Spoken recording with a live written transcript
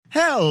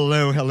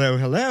Hello, hello,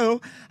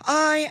 hello.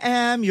 I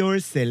am your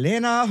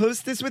Selena,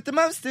 hostess with the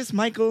mostest,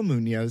 Michael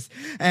Munoz.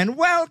 And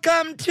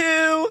welcome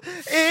to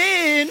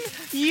In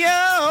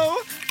Yo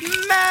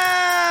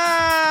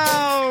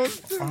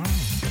Mouth.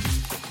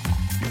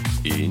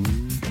 In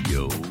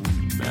Yo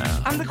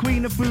Mouth. I'm the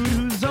queen of food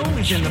who's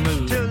always in the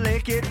mood to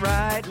lick it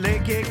right,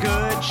 lick it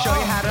good, show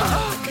you how to.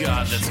 Oh,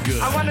 God, that's good.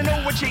 I want to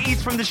know what you eat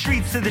from the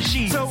streets to the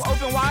sheets. So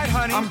open wide,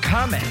 honey. I'm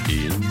coming.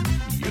 In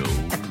Yo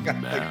Got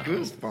the Mouth.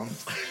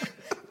 goosebumps.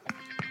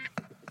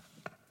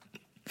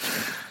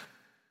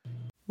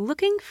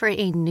 Looking for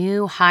a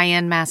new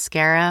high-end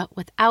mascara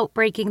without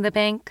breaking the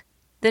bank?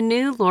 The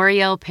new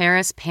L'Oreal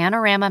Paris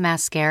Panorama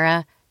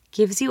Mascara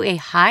gives you a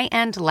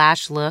high-end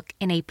lash look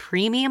in a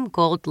premium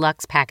gold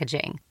luxe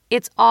packaging.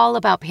 It's all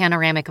about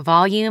panoramic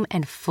volume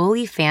and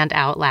fully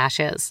fanned-out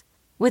lashes.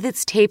 With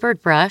its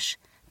tapered brush,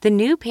 the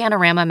new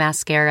Panorama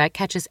Mascara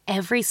catches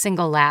every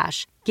single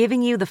lash,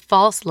 giving you the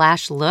false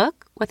lash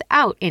look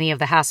without any of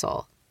the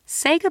hassle.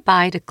 Say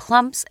goodbye to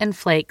clumps and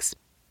flakes,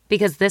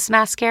 because this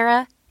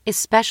mascara is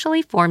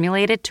specially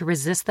formulated to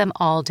resist them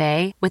all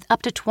day with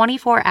up to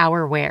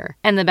 24-hour wear.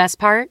 And the best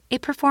part?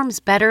 It performs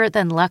better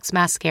than Luxe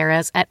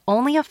mascaras at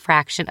only a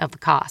fraction of the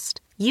cost.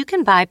 You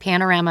can buy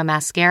Panorama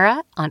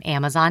Mascara on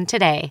Amazon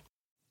today.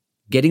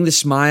 Getting the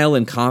smile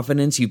and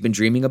confidence you've been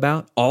dreaming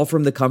about, all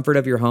from the comfort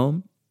of your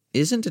home,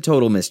 isn't a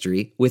total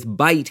mystery with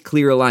Byte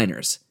clear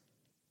aligners.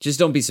 Just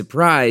don't be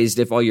surprised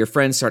if all your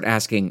friends start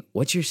asking,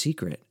 "What's your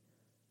secret?"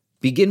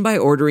 Begin by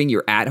ordering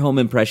your at-home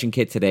impression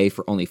kit today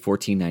for only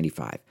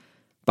 $14.95.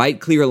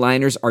 Byte clear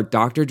aligners are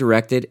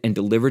doctor-directed and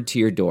delivered to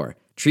your door.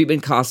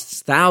 Treatment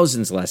costs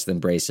thousands less than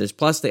braces,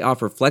 plus they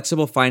offer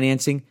flexible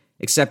financing,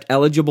 accept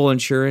eligible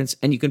insurance,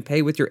 and you can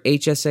pay with your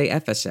HSA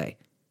FSA.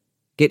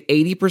 Get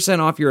 80%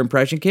 off your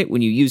impression kit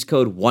when you use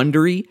code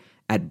WONDERY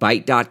at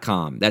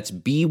Byte.com. That's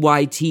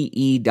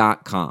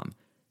BYTE.com.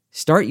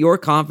 Start your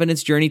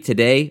confidence journey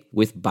today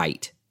with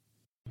Byte.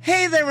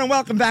 Hey there and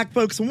welcome back,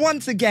 folks.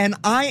 Once again,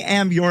 I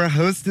am your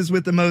hostess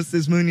with the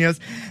mostest, Munoz.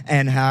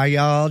 And how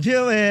y'all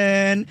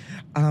doing?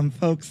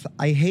 Folks,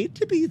 I hate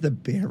to be the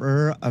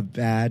bearer of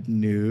bad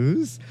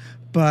news,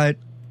 but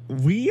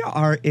we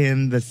are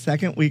in the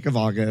second week of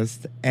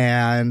August,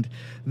 and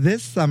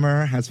this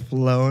summer has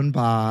flown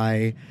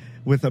by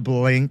with a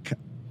blink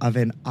of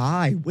an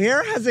eye.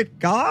 Where has it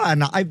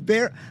gone? I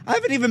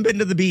haven't even been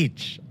to the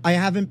beach. I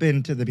haven't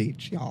been to the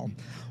beach, y'all.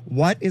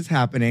 What is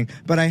happening?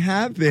 But I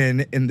have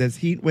been in this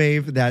heat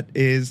wave that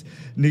is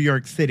New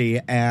York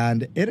City,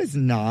 and it is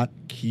not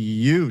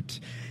cute.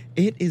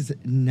 It is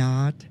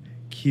not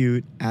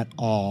cute at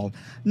all.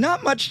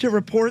 Not much to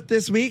report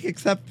this week,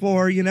 except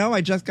for,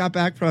 I just got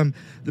back from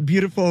the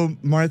beautiful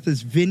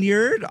Martha's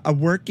Vineyard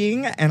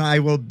working, and I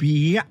will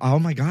be, oh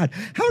my God,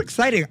 how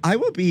exciting. I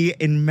will be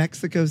in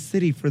Mexico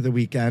City for the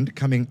weekend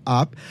coming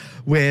up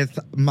with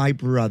my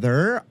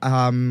brother.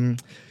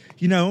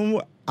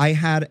 I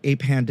had a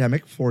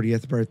pandemic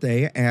 40th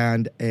birthday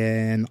and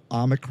an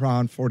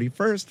Omicron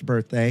 41st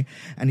birthday,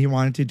 and he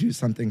wanted to do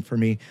something for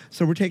me.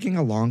 So we're taking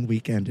a long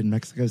weekend in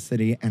Mexico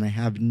City, and I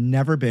have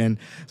never been.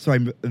 So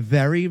I'm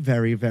very,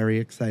 very, very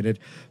excited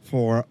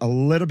for a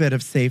little bit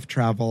of safe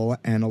travel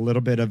and a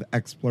little bit of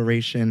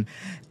exploration,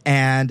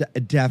 and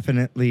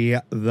definitely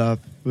the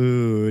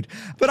food.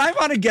 But I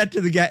want to get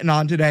to the getting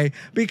on today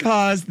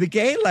because the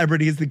gay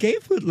celebrities, the gay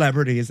food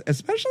celebrities,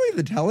 especially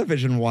the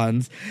television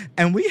ones,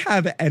 and we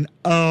have an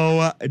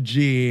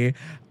OG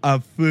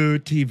of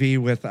food TV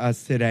with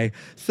us today.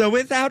 So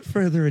without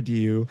further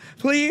ado,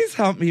 please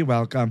help me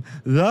welcome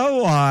the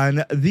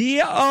one,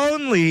 the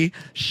only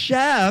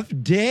Chef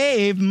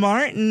Dave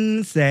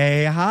Martin.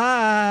 Say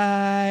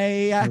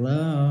hi.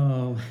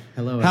 Hello.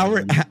 Hello.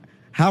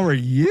 How are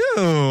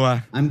you?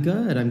 I'm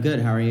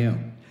good. How are you?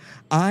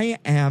 I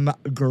am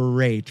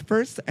great.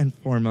 First and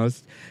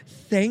foremost,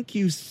 thank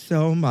you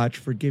so much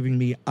for giving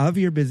me of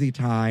your busy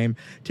time,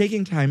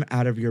 taking time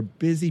out of your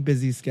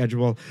busy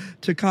schedule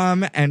to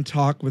come and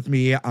talk with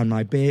me on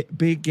my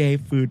Big Gay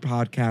Food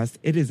podcast.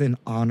 It is an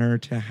honor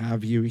to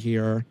have you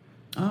here.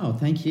 Oh,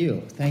 thank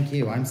you.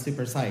 I'm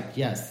super psyched.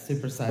 Yes,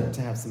 super psyched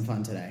to have some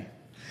fun today.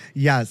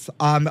 Yes.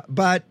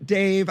 But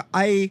Dave,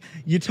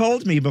 you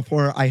told me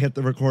before I hit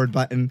the record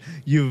button,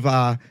 you've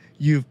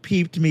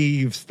peeped me,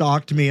 you've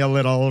stalked me a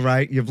little,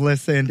 right? You've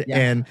listened. Yeah.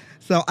 And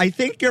so I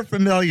think you're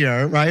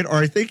familiar, right? Or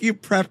I think you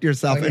prepped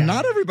yourself, and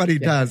not everybody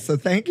does. So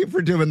thank you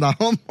for doing the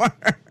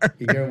homework.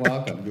 You're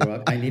welcome.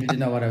 I needed to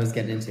know what I was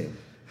getting into.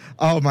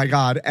 Oh, my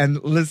God. And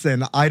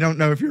listen, I don't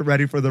know if you're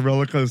ready for the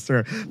roller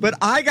coaster, but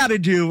I got to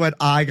do what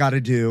I got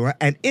to do.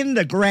 And in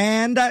the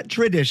grand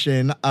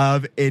tradition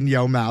of In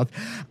Yo Mouth,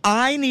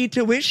 I need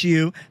to wish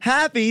you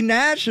Happy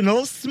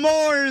National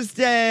S'mores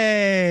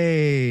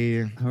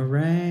Day.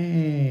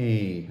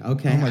 Hooray.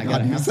 Okay. Oh, my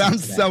God. You sound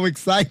so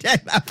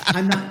excited.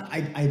 I'm not.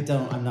 I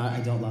don't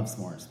love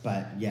s'mores,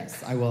 but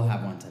yes, I will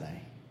have one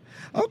today.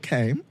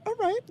 Okay. All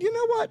right. You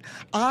know what?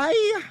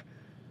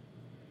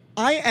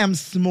 I am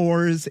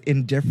s'mores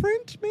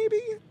indifferent, maybe.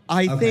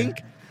 I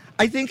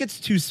think it's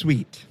too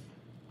sweet.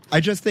 I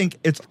just think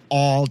it's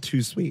all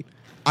too sweet.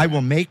 I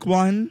will make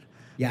one.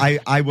 Yeah.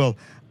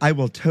 I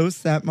will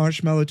toast that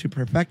marshmallow to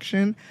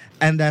perfection,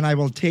 and then I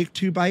will take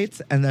 2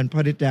 bites and then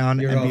put it down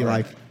You're and be over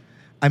like, it.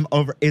 I'm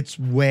over. It's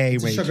way,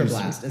 It's a way sugar too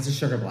blast. sweet. It's a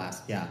sugar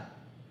blast. Yeah,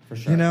 for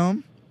sure. You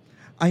know?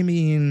 I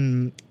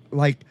mean,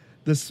 like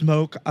the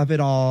smoke of it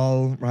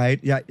all, right?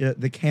 Yeah,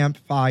 the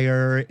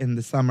campfire in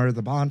the summer,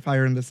 the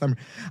bonfire in the summer.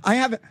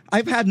 I've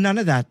had none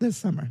of that this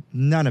summer.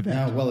 None of it.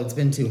 No, well, it's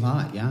been too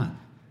hot. Yeah.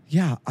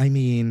 Yeah, I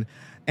mean,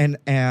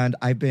 and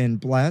I've been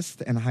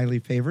blessed and highly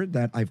favored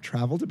that I've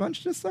traveled a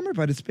bunch this summer,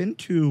 but it's been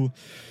to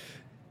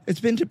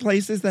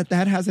places that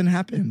hasn't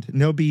happened.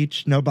 No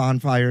beach, no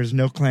bonfires,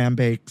 no clam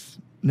bakes,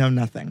 no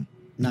nothing.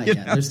 Not You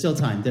yet. know? There's still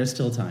time. There's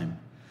still time.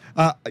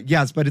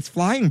 Yes, but it's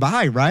flying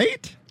by,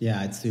 right?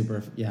 Yeah, it's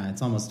super. Yeah,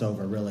 it's almost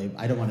over, really.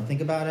 I don't want to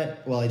think about it.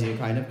 Well, I do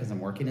kind of because I'm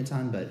working a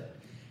ton, but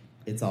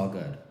it's all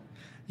good.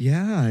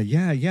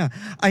 Yeah.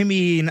 I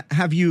mean,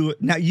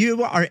 now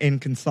you are in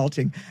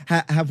consulting.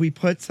 Have we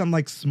put some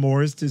like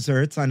s'mores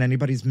desserts on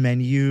anybody's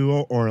menu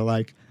or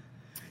like,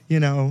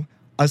 a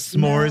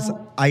s'mores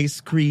No. ice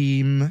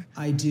cream?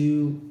 I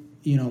do,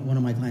 one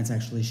of my clients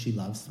actually, she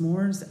loves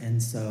s'mores.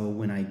 And so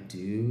when I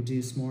do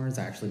s'mores,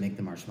 I actually make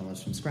the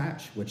marshmallows from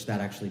scratch, which that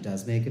actually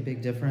does make a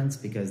big difference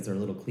because they're a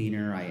little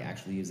cleaner. I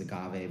actually use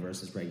agave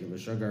versus regular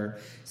sugar.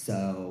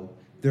 So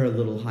they're a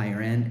little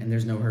higher end, and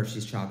there's no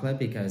Hershey's chocolate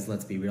because,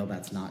 let's be real,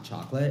 that's not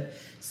chocolate.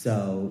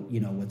 So,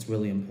 what's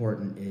really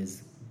important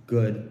is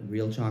good,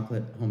 real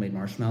chocolate, homemade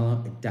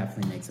marshmallow. It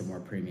definitely makes a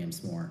more premium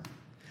s'more.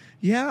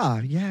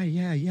 Yeah.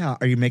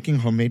 Are you making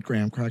homemade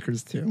graham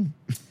crackers too?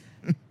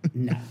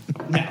 No.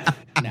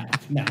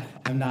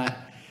 I'm not.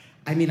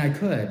 I mean, I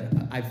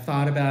could. I've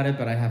thought about it,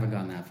 but I haven't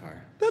gone that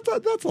far.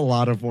 That's a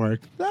lot of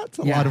work. That's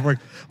a Yeah. lot of work.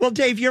 Well,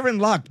 Dave, you're in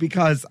luck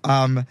because,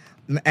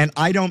 and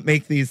I don't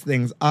make these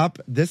things up.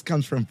 This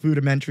comes from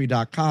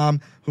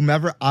Foodimentary.com.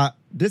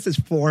 This is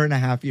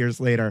 4.5 years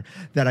later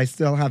that I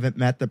still haven't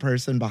met the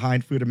person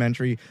behind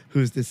Foodimentary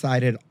who's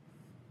decided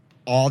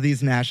all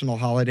these national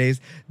holidays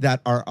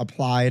that are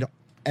applied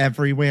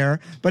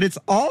everywhere. But it's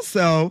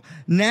also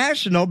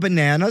National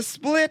Banana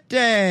Split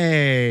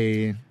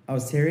Day. Oh,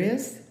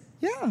 serious?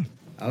 Yeah.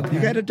 Okay.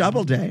 You get a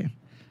double day.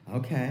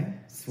 Okay,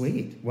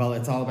 sweet. Well,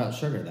 it's all about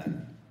sugar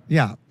then.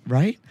 Yeah,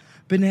 right?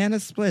 Banana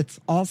splits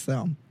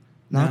also.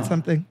 Not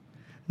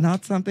No.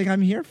 something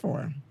I'm here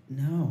for.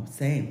 No,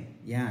 same.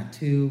 Yeah,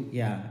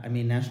 I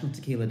mean, National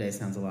Tequila Day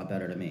sounds a lot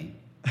better to me.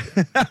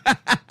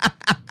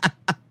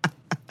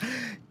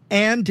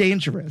 And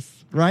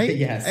dangerous, right?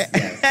 Yes.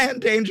 And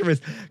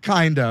dangerous,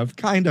 kind of.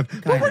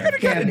 But we're going to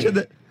get Can into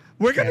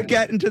be.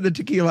 get into the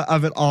tequila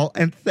of it all.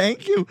 And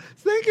thank you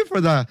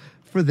for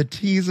the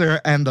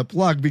teaser and the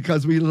plug,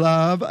 because we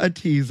love a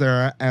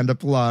teaser and a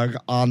plug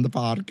on the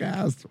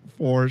podcast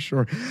for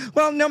sure.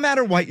 Well, no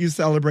matter what you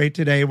celebrate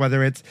today,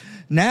 whether it's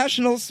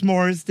National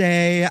S'mores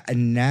Day,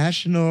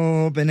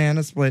 National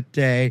Banana Split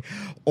Day,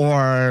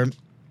 or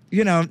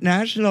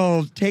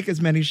National Take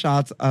as Many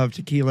Shots of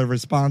Tequila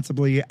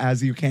Responsibly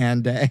as You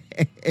Can Day.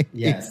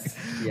 Yes.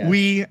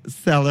 We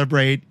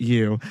celebrate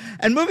you.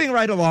 And moving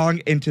right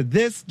along into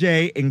this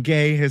day in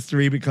gay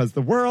history, because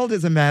the world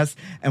is a mess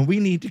and we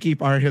need to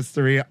keep our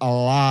history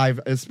alive,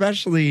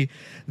 especially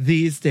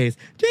these days.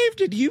 Dave,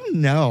 did you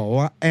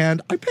know,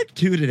 and I picked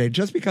 2 today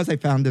just because I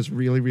found this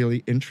really,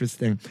 really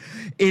interesting.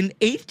 In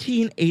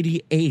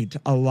 1888,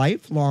 a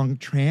lifelong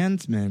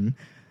trans man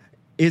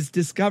is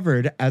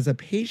discovered as a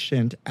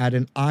patient at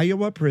an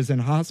Iowa prison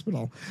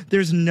hospital.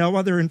 There's no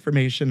other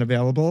information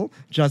available,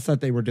 just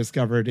that they were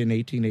discovered in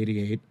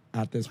 1888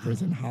 at this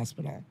prison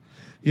hospital.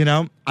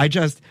 I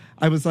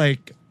was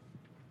like,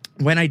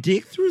 when I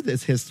dig through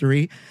this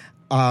history,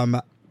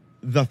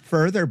 the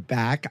further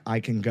back I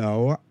can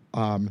go,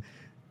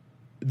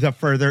 the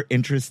further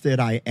interested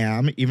I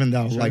am, even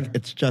though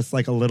it's just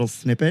like a little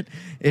snippet.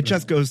 It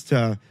just goes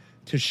to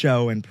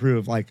show and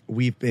prove like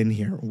we've been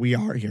here, we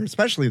are here,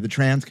 especially the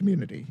trans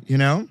community,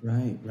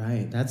 Right.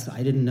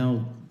 I didn't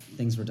know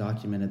things were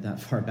documented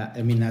that far back.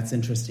 I mean, that's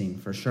interesting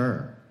for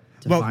sure.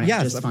 Well,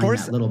 yes, of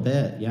course. That little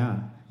bit, yeah.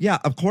 Yeah,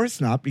 of course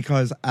not,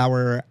 because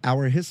our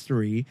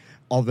history,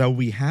 although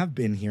we have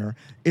been here,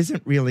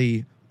 isn't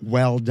really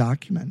well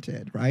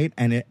documented, right?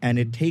 And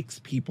it takes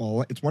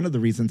people. It's one of the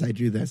reasons I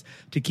do this,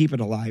 to keep it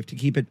alive, to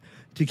keep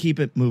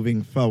it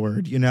moving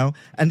forward,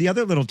 And the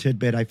other little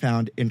tidbit I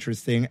found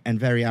interesting and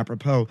very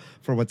apropos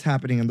for what's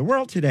happening in the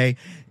world today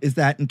is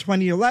that in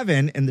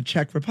 2011 in the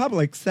Czech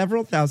Republic,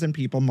 several thousand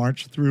people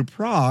marched through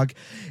Prague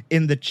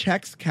in the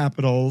Czech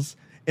capital's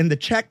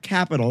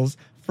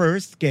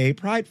first gay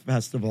pride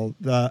festival.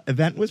 The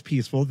event was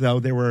peaceful, though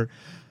there were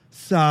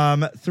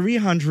some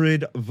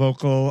 300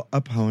 vocal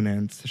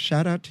opponents.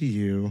 Shout out to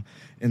you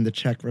in the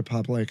Czech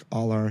Republic,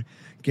 all our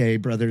gay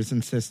brothers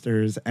and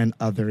sisters and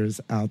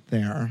others out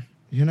there,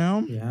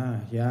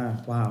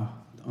 Yeah. Wow.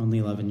 Only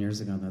 11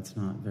 years ago. That's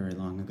not very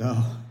long ago.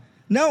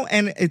 No,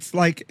 and it's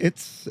like,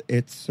 it's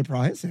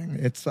surprising.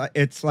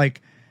 It's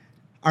like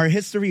our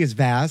history is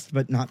vast,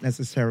 but not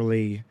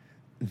necessarily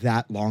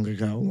that long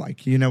ago.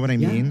 Like, you know what I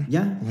mean?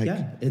 Yeah.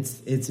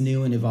 It's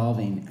new and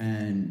evolving,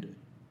 and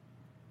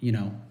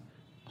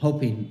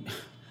hoping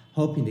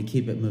hoping to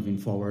keep it moving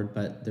forward,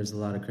 but there's a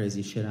lot of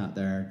crazy shit out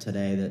there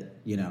today that,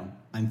 you know,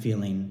 I'm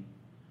feeling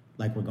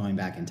like we're going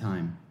back in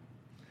time.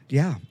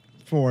 Yeah.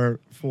 For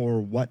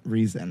what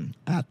reason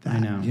at that? I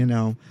know. You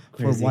know,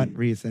 Crazy. for what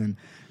reason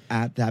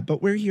at that?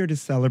 But we're here to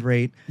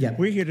celebrate. Yep.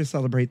 We're here to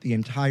celebrate the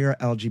entire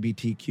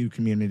LGBTQ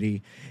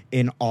community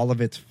in all of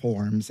its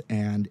forms,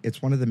 and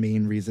it's one of the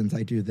main reasons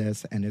I do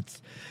this. And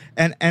it's,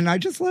 and I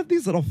just love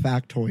these little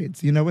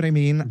factoids. You know what I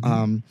mean?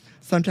 Mm-hmm.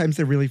 Sometimes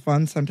they're really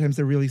fun, sometimes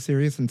they're really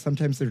serious, and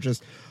sometimes they're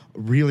just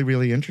really,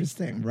 really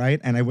interesting, right?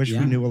 And I wish we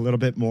knew a little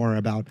bit more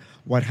about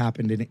what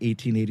happened in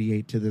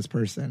 1888 to this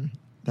person.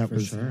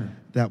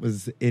 That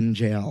was in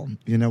jail.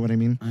 You know what I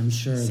mean? I'm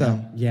sure. So,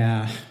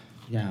 yeah.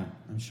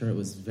 I'm sure it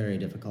was very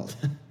difficult.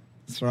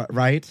 so,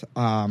 right?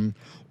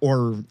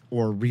 Or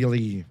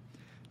really,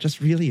 just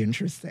really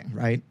interesting,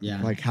 right?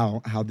 Yeah. Like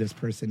how this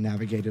person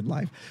navigated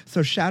life.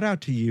 So shout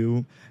out to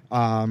you,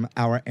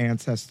 our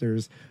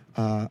ancestors,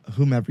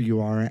 whomever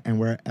you are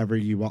and wherever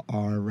you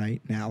are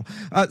right now.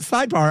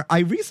 Sidebar: I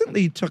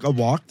recently took a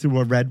walk through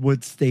a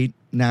Redwood State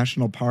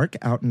National Park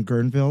out in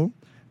Guerneville,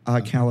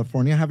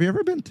 California. Have you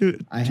ever been to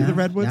the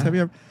Redwoods? Yeah. Have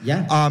you ever?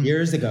 Yeah,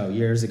 years ago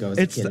as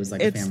a kid. It was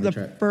like a it's family the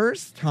trip.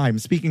 first time.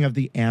 Speaking of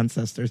the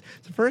ancestors,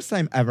 it's the first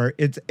time ever.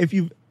 It's if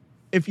you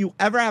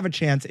ever have a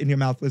chance in your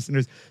mouth,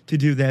 listeners, to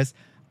do this,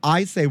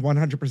 I say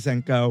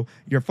 100% go.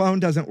 Your phone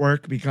doesn't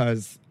work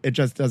because it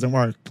just doesn't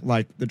work.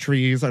 Like the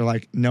trees are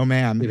like, no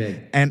ma'am.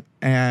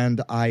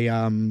 And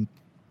I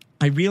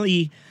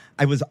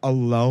was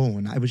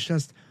alone. I was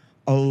just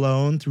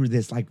alone through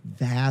this like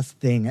vast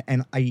thing,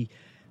 and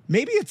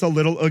maybe it's a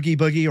little oogie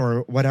boogie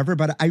or whatever,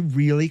 but I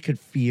really could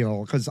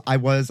feel, because I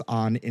was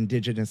on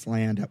indigenous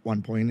land at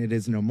one point, it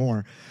is no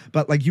more,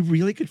 but like you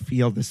really could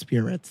feel the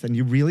spirits, and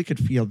you really could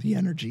feel the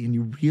energy, and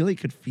you really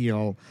could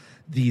feel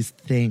these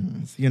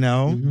things, you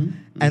know?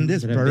 And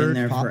this that have bird been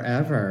there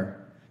forever.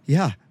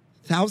 Yeah,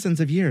 thousands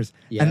of years.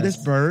 Yes. And this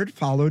bird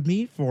followed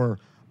me for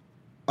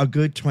a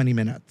good 20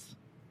 minutes.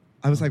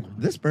 I was like,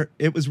 this bird,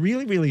 it was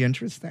really, really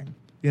interesting,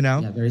 you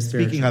know? Yeah, very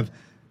spiritual.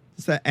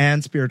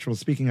 Spiritual,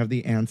 speaking of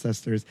the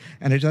ancestors.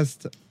 And it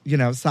just, you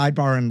know,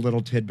 sidebar and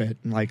little tidbit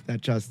like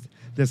that just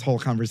this whole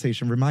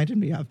conversation reminded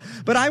me of.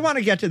 But I want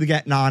to get to the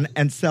getting on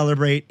and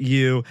celebrate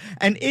you.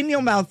 And in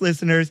your mouth,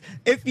 listeners,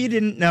 if you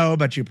didn't know,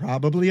 but you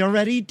probably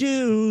already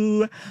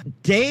do,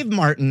 Dave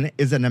Martin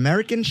is an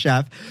American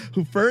chef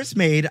who first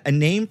made a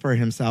name for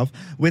himself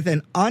with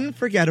an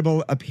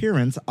unforgettable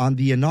appearance on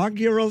the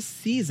inaugural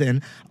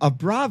season of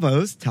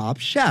Bravo's Top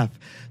Chef.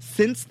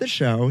 Since the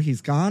show,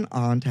 he's gone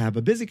on to have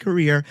a busy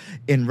career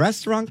in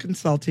restaurant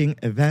consulting,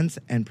 events,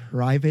 and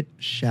private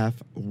chef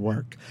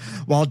work.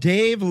 While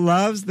Dave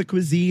loves the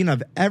cuisine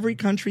of every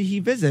country he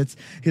visits,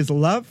 his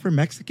love for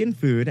Mexican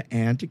food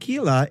and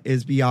tequila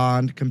is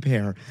beyond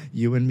compare.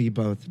 You and me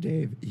both,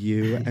 Dave.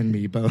 You and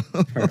me both.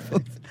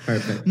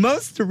 Perfect.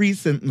 Most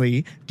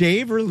recently,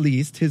 Dave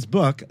released his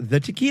book, The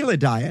Tequila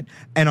Diet,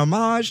 an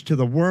homage to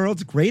the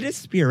world's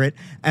greatest spirit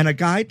and a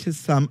guide to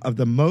some of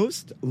the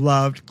most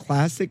loved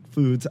classic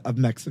foods of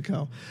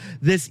Mexico.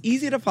 This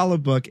easy-to-follow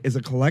book is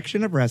a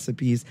collection of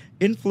recipes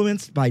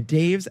influenced by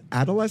Dave's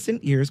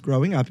adolescent years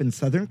growing up in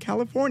Southern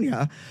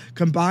California,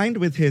 combined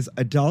with his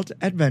adult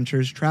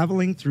adventures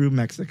traveling through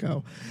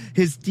Mexico.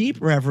 His deep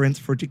reverence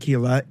for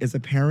tequila is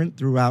apparent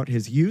throughout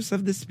his use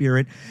of the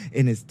spirit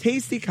in his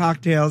tasty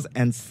cocktails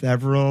and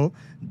several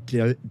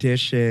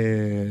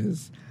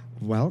dishes.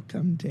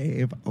 Welcome,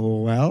 Dave.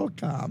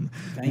 Welcome.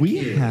 Thank we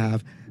you.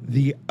 have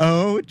the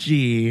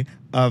OG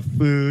of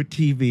food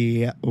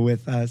TV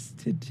with us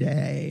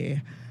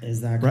today.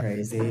 Is that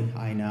crazy?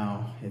 I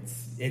know.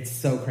 It's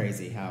so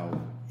crazy how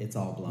it's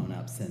all blown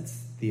up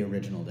since the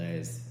original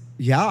days.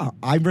 Yeah,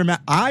 I remember.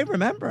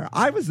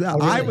 I was there. Oh,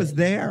 really? I was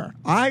there.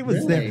 I was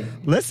Really? there.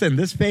 Listen,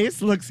 this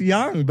face looks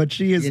young, but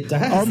she is It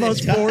does.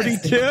 almost It does.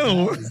 42. It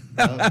does.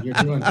 Oh, you're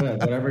doing good.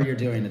 Whatever you're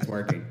doing, it's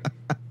working.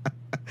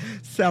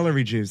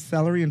 Celery juice,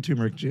 celery and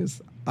turmeric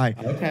juice.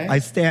 Okay.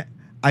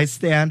 I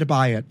stand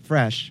by it,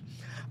 fresh.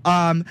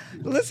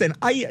 Listen,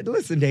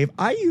 Dave.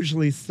 I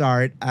usually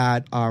start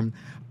at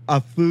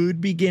a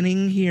food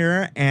beginning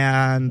here,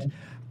 and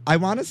I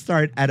want to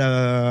start at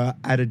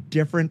a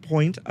different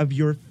point of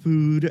your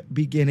food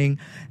beginning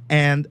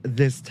and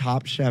this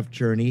Top Chef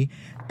journey.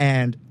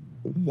 And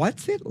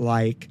what's it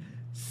like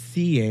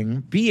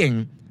being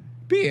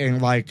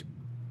like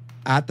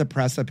at the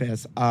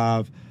precipice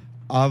of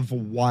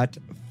what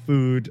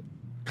food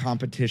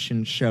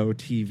competition show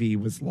TV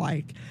was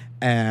like,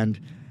 and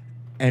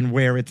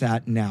where it's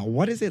at now?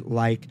 What is it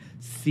like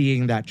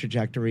seeing that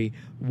trajectory?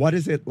 What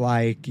is it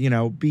like, you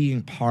know,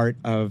 being part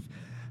of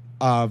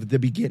the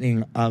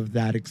beginning of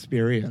that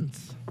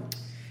experience?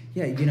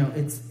 Yeah, you know,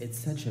 it's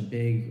such a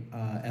big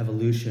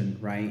evolution,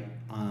 right?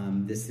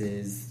 This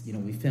is, you know,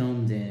 we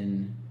filmed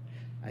in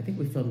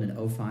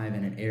 2005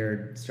 and it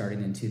aired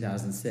starting in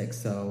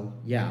 2006. So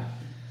yeah,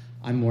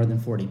 I'm more than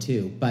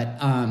 42, but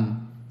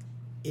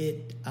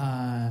it's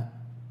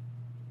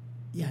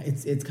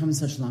come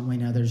such a long way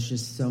now. There's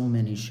just so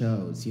many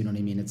shows, you know what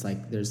I mean? It's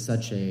like there's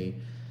such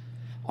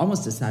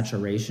almost a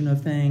saturation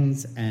of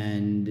things,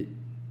 and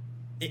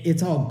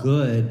it's all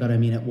good, but I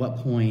mean, at what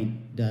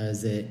point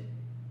does it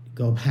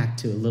go back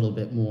to a little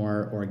bit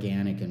more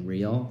organic and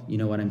real? You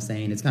know what I'm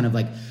saying? It's kind of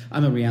like,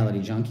 I'm a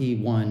reality junkie.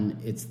 One,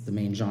 it's the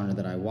main genre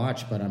that I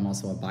watch, but I'm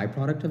also a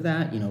byproduct of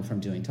that, you know, from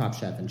doing Top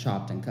Chef and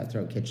Chopped and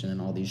Cutthroat Kitchen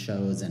and all these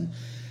shows. And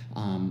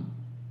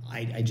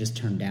I just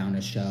turned down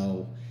a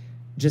show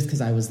just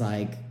because I was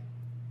like,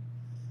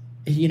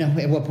 you know,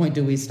 at what point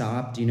do we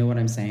stop? Do you know what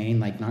I'm saying?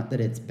 Like, not that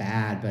it's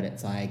bad, but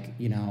it's like,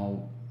 you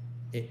know,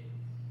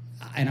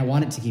 and I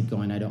want it to keep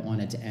going. I don't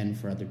want it to end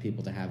for other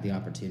people to have the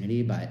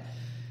opportunity, but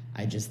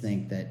I just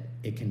think that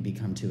it can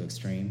become too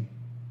extreme.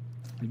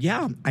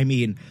 Yeah, I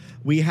mean,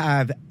 we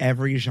have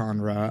every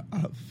genre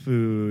of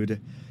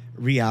food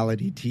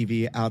reality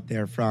TV out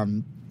there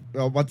from,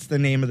 what's the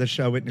name of the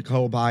show with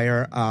Nicole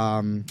Byer?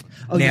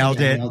 Nailed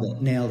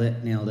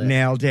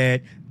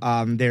It.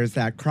 There's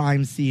that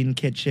crime scene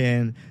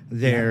kitchen.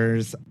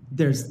 There's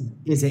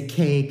Is It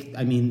Cake?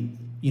 I mean,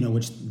 you know,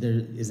 which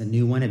there is a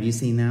new one. Have you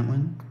seen that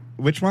one?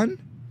 Which one?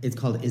 It's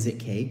called Is It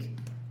Cake?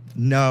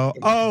 No.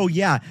 Oh,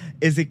 yeah.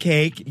 Is It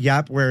Cake?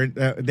 Yep, where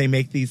they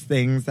make these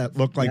things that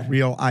look like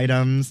real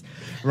items,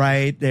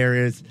 right?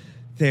 There's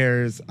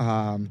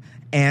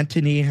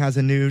Anthony has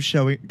a new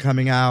show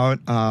coming out,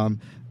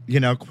 you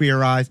know,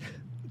 Queer Eyes.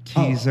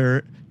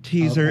 Teaser,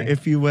 okay.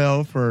 If you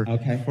will,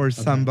 for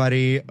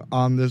somebody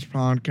on this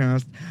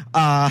podcast.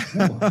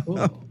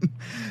 Cool.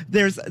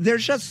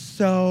 There's just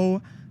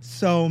so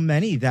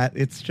many that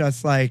it's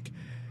just like,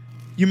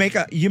 you make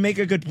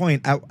a good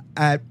point.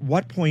 At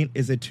what point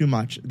is it too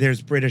much?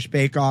 There's British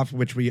Bake Off,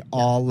 which we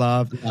all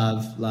love,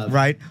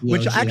 right?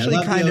 Which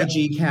actually kind of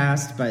OG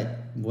cast, but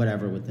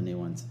whatever with the new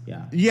ones.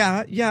 Yeah.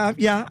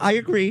 I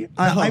agree.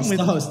 I'm with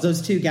the host.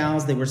 Those two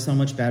gals, they were so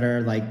much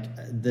better. Like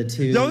the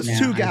two. Those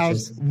two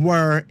gals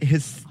were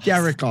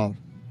hysterical.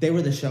 They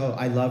were the show.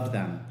 I loved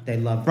them. They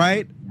loved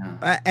right, them.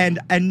 Yeah.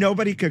 And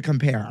nobody could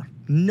compare.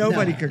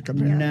 Nobody could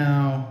compare.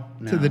 No.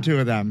 To the two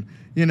of them.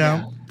 You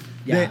know.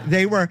 Yeah.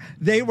 They were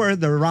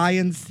the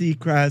Ryan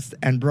Seacrest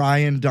and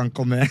Brian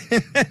Dunkelman.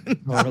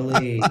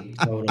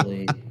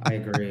 Totally. I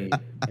agree.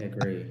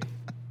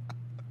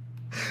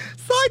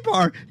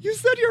 Sidebar, you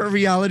said you're a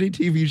reality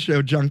TV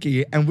show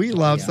junkie, and we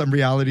love some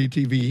reality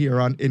TV here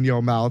on In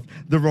Your Mouth,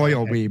 the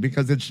royal we,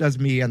 because it's just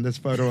me and this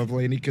photo of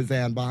Lainey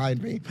Kazan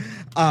behind me.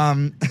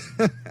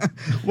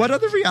 What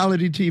other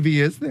reality TV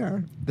is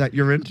there that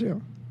you're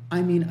into?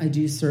 I mean, I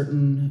do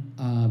certain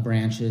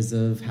branches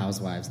of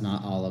Housewives,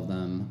 not all of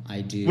them.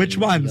 I do. Which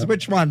ones?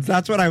 Which ones?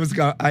 That's what I was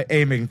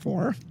aiming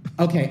for.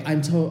 Okay,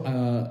 I'm told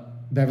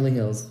Beverly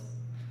Hills.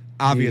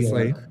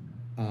 Obviously.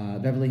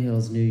 Beverly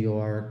Hills, New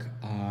York.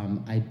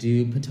 I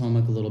do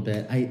Potomac a little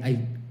bit.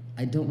 I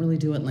don't really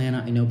do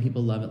Atlanta. I know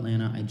people love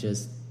Atlanta. I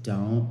just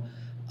don't.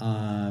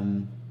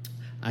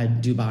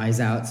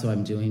 Dubai's out, so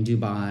I'm doing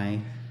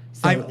Dubai.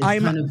 So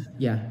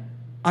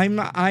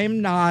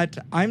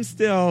I'm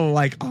still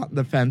like on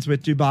the fence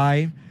with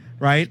Dubai,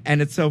 right?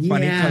 And it's so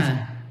funny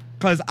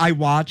because I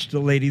watched the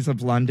Ladies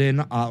of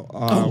London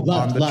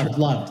loved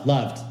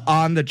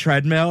on the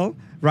treadmill,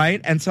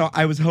 right? And so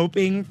I was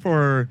hoping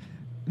for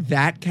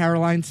that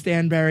Caroline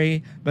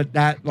Stanbury, but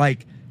that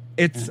like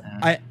it's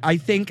I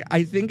think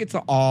it's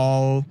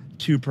all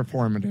too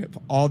performative.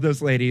 All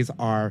those ladies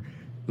are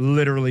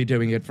literally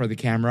doing it for the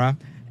camera,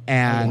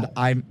 and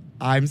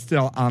I'm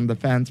still on the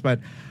fence,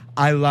 but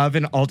I love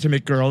an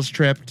Ultimate Girls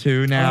Trip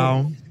too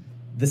now. Oh,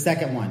 the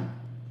second one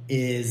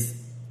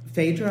is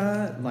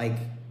Phaedra. Like,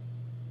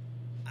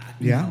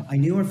 I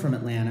knew her from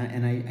Atlanta,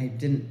 and I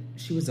didn't.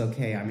 She was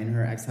okay. I mean,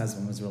 her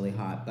ex-husband was really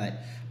hot, but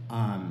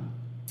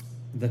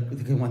the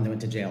good one that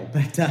went to jail.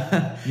 But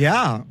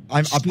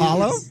I'm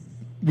Apollo.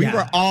 We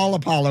were all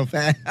Apollo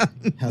fans.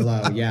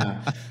 Hello,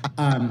 yeah.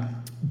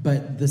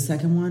 But the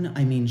second one,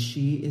 I mean,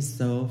 she is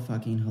so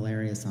fucking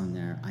hilarious on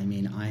there. I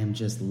mean, I am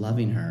just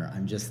loving her.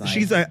 I'm just like...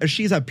 She's a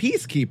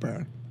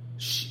peacekeeper.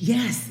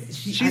 Yes.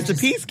 She's a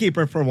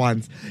peacekeeper for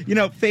once. You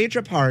know,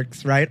 Phaedra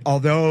Parks, right,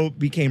 although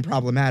became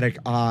problematic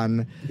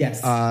on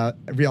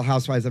Real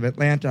Housewives of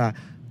Atlanta,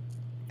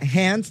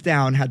 hands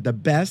down had the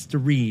best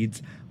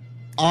reads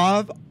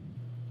of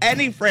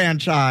any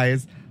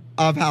franchise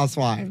of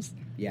Housewives.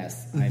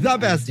 Yes. The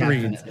best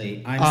reads. I'm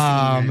seeing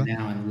her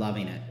now and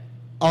loving it.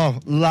 Oh,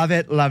 love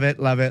it,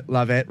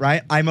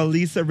 right? I'm a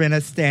Lisa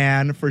Rinna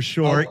stan for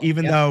sure,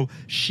 even though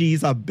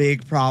she's a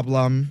big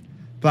problem,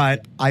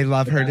 but I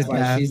love her to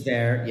death. She's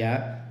there,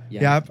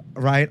 Yep,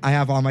 right? I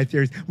have all my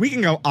theories. We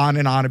can go on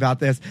and on about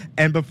this.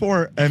 And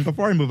before I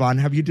move on,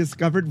 have you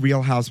discovered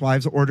Real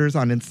Housewives orders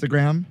on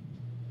Instagram?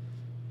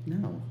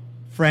 No.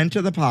 Friend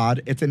to the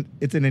pod. It's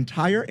an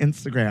entire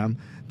Instagram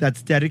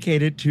that's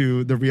dedicated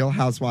to the Real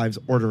Housewives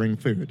ordering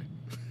food.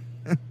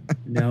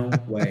 No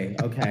way.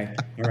 Okay.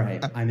 All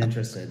right. I'm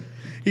interested.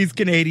 He's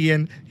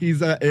Canadian.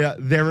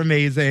 They're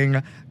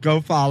amazing.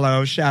 Go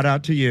follow. Shout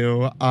out to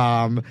you.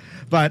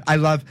 But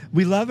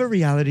we love a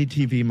reality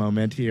TV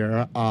moment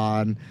here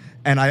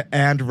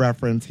and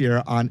reference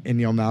here on In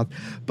Your Mouth.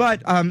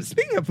 But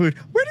speaking of food,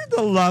 where did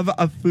the love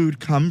of food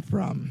come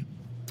from?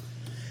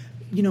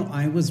 You know,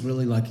 I was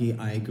really lucky.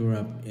 I grew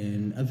up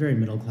in a very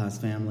middle-class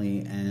family,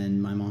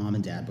 and my mom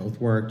and dad both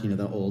worked,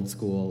 the old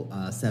school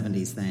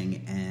 70s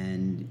thing.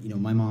 And,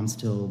 my mom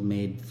still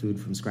made food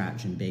from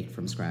scratch and baked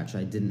from scratch.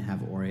 I didn't have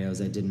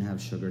Oreos. I didn't have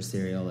sugar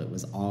cereal. It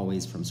was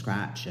always from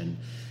scratch. And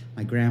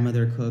my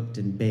grandmother cooked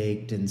and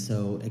baked, and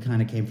so it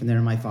kind of came from there.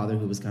 And my father,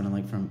 who was kind of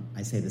like from,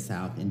 I say the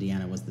South,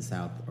 Indiana was the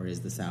South, or is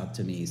the South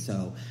to me.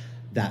 So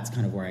that's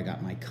kind of where I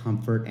got my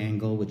comfort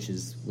angle, which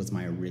was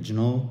my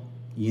original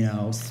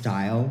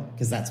style,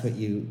 because that's what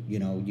you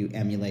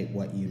emulate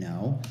what you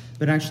know.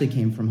 But it actually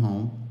came from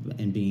home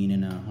and being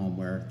in a home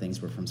where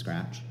things were from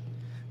scratch.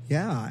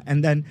 Yeah.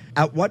 And then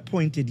at what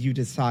point did you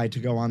decide to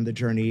go on the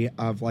journey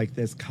of like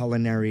this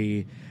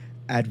culinary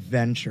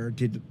adventure?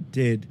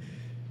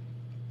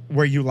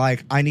 Were you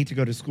like, I need to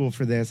go to school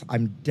for this.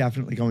 I'm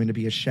definitely going to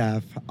be a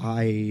chef.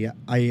 I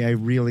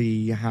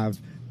really have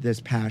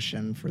this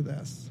passion for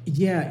this.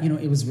 Yeah,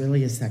 it was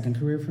really a second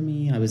career for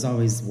me. I was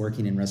always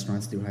working in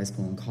restaurants through high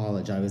school and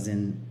college. I was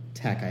in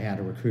tech. I had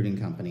a recruiting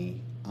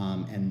company,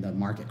 and the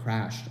market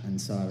crashed.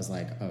 And so I was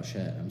like, oh,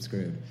 shit, I'm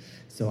screwed.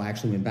 So I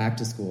actually went back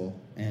to school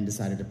and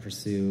decided to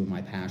pursue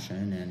my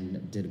passion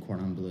and did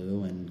Cordon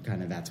Bleu, and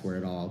kind of that's where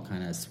it all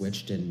kind of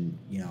switched. And,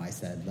 I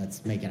said,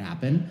 let's make it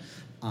happen.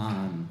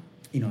 And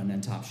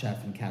then Top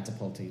Chef and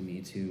catapulting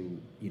me to,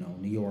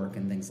 New York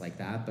and things like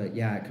that. But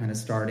yeah, it kind of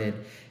started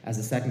as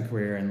a second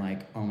career and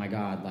like, oh my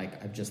God,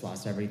 like I've just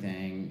lost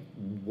everything.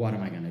 What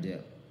am I going to do?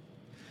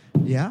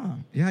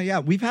 Yeah.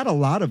 We've had a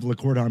lot of Le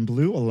Cordon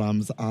Bleu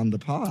alums on the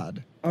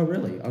pod. Oh,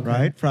 really? Okay.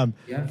 Right? From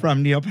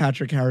Neil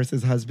Patrick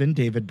Harris's husband,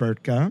 David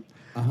Bertka,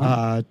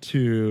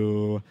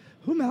 to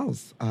whom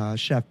else?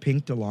 Chef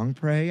Pink de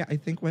Longpre, I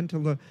think, went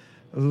to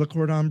Le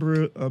Cordon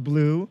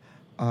Bleu.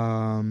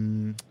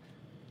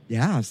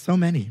 Yeah, so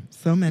many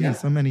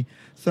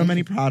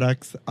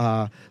products.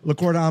 Le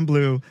Cordon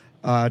Bleu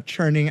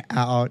churning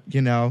out,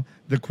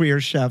 the queer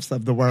chefs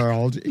of the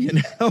world.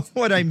 You know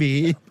what I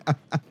mean?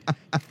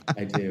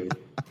 I do.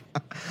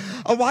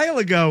 A while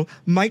ago,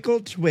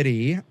 Michael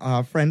Twitty,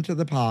 friend to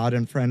the pod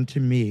and friend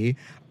to me.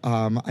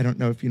 I don't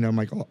know if you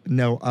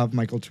know of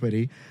Michael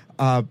Twitty,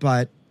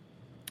 but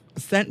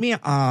sent me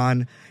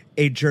on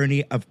a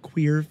journey of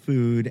queer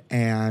food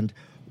and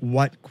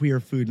what queer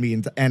food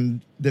means.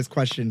 And this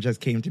question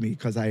just came to me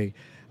because I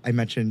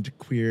mentioned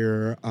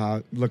queer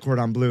Le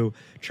Cordon Bleu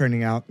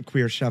churning out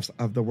queer chefs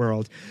of the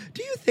world.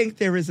 Do you think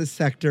there is a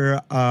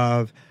sector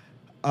of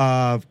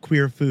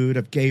queer food,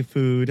 of gay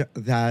food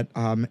that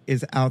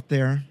is out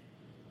there?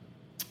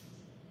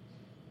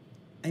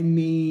 I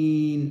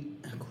mean,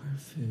 queer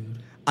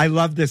food. I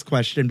love this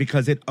question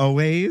because it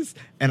always,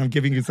 and I'm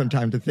giving you some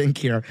time to think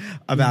here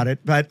about it,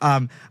 but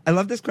I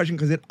love this question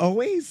because it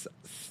always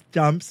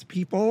stumps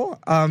people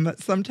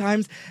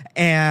sometimes,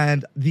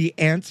 and the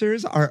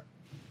answers are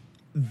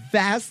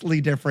vastly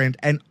different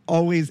and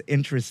always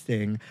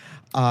interesting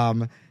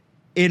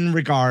in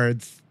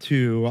regards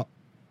to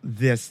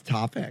this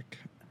topic.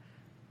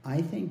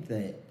 I think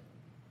that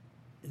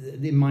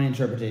my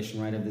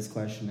interpretation, right, of this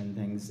question and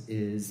things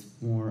is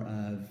more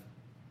of,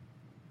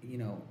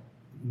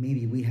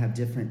 maybe we have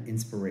different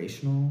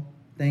inspirational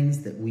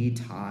things that we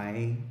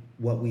tie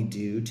what we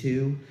do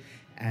to,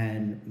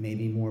 and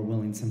maybe more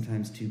willing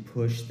sometimes to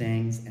push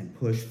things and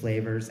push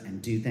flavors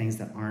and do things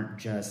that aren't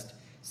just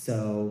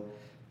so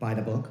by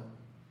the book.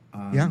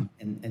 And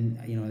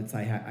it's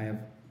I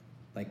have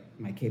like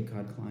my Cape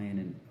Cod client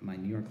and my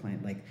New York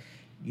client, like,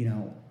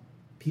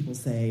 people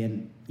say,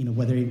 and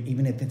whether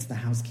even if it's the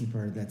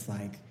housekeeper that's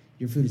like,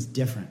 your food is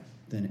different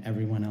than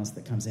everyone else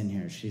that comes in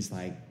here. She's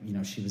like,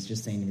 she was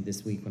just saying to me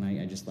this week when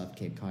I just left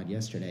Cape Cod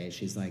yesterday,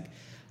 she's like,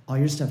 all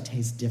your stuff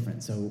tastes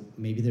different. So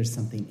maybe there's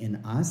something in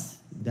us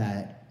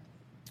that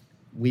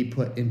we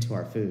put into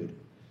our food.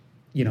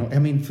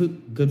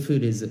 Good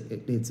food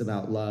it's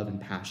about love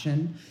and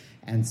passion.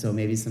 And so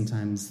maybe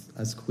sometimes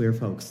us queer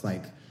folks,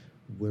 like,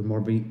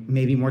 we're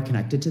maybe more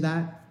connected to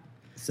that.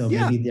 So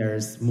maybe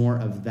there's more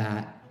of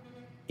that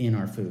in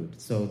our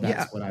food. So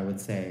that's what I would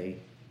say.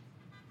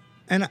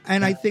 And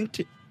I think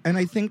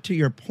to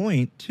your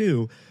point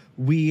too,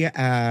 we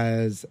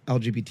as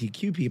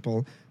LGBTQ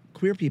people,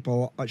 queer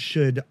people,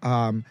 should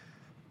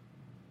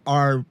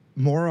are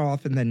more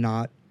often than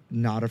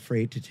not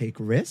afraid to take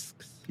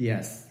risks.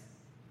 Yes.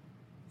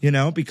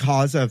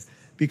 Because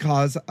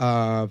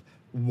of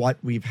what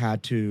we've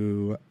had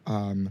to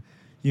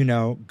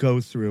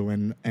go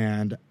through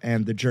and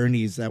the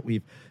journeys that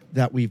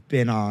we've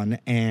been on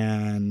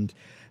and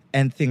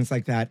things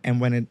like that.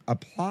 And when it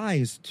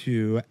applies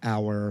to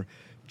our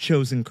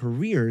chosen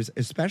careers,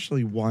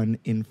 especially one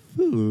in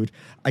food,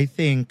 I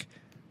think,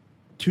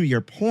 to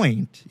your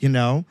point,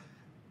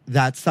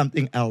 that's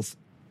something else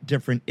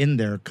different in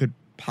there could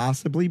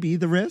possibly be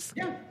the risk.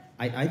 Yeah,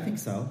 I think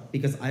so,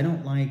 because I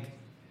don't like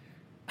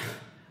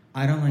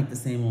the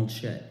same old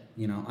shit.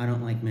 I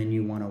don't like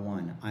menu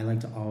 101. I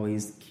like to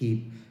always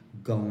keep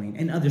going,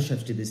 and other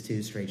chefs do this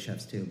too, straight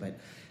chefs too, but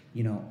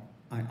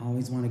I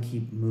always want to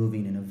keep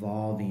moving and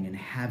evolving and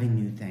having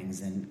new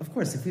things. And of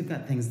course, if we've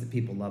got things that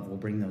people love, we'll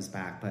bring those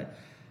back. But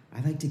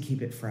I like to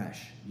keep it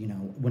fresh. You know,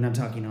 when I'm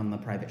talking on the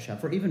private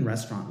chef or even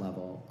restaurant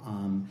level,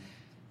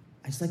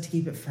 I just like to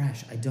keep it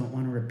fresh. I don't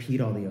want to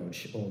repeat all the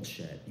old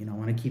shit. You know, I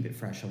want to keep it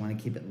fresh. I want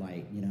to keep it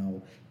light. You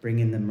know, bring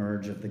in the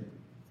merge of the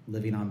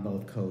living on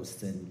both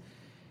coasts and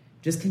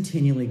just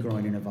continually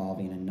growing and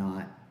evolving and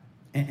not.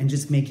 And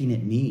just making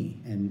it me,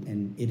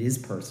 and it is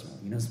personal.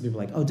 You know, some people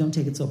are like, oh, don't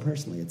take it so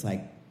personally. It's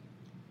like,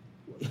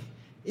 it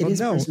is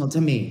personal to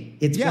me.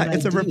 It's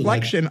it's a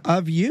reflection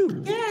of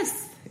you.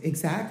 Yes,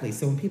 exactly.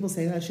 So when people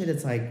say that shit,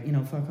 it's like, you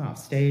know, fuck off.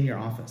 Stay in your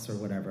office or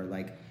whatever.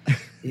 Like,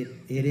 it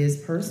is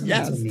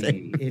personal to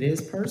me. It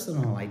is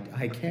personal.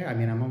 I care. I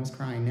mean, I'm almost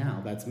crying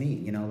now. That's me.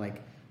 You know,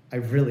 like, I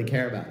really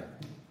care about it.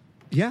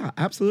 Yeah,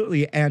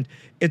 absolutely. And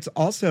it's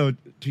also,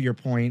 to your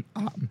point,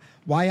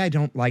 why I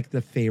don't like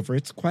the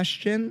favorites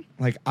question.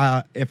 Like,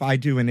 if I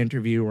do an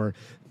interview or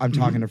I'm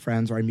talking to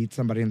friends or I meet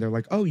somebody and they're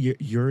like, oh,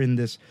 you're in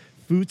this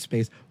food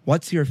space.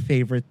 What's your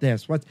favorite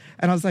this?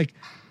 And I was like,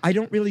 I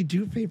don't really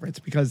do favorites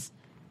because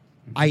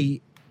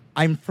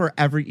I'm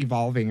forever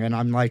evolving. And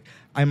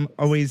I'm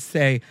always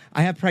say,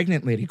 I have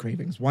pregnant lady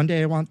cravings. One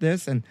day I want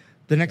this and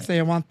the next day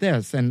I want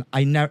this. And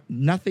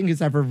nothing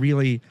is ever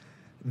really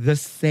the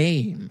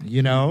same,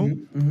 you know?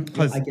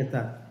 Well, I get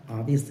that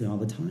obviously all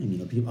the time. You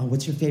know, people, oh,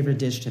 what's your favorite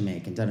dish to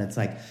make? And then it's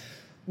like,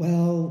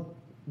 well,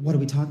 what are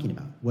we talking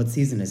about? What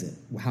season is it?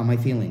 How am I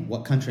feeling?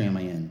 What country am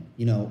I in?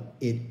 You know,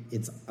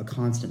 it's a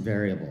constant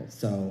variable.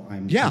 So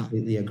I'm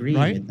completely agreeing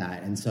with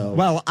that. And so,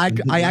 well,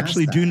 I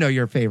actually do know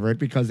your favorite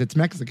because it's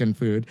Mexican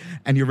food,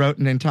 and you wrote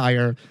an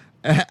entire.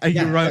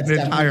 You wrote an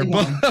entire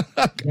book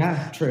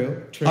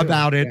true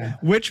about it,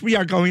 which we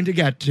are going to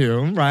get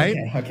to, right?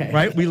 Okay.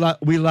 Right? We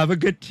love a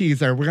good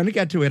teaser. We're going to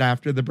get to it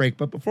after the break.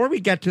 But before we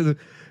get to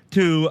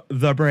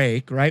the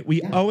break, right,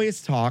 we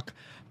always talk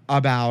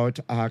about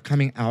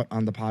coming out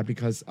on the pod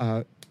because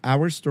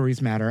our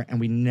stories matter and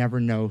we never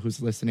know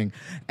who's listening.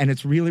 And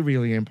it's really,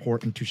 really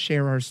important to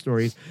share our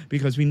stories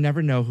because we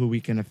never know who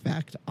we can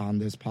affect on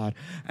this pod.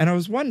 And I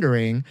was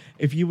wondering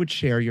if you would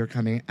share your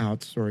coming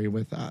out story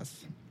with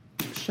us.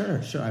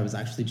 Sure. I was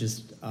actually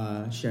just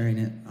sharing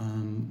it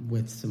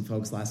with some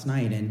folks last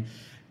night. And,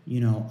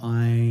 you know,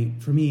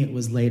 for me, it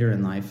was later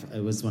in life.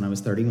 It was when I was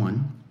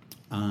 31.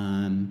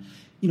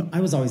 You know,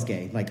 I was always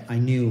gay. Like, I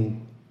knew,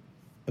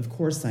 of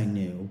course I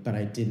knew, but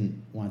I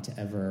didn't want to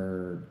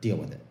ever deal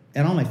with it.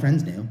 And all my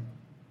friends knew.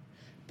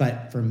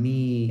 But for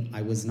me,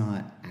 I was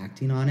not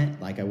acting on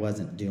it. Like, I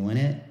wasn't doing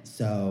it.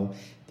 So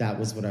that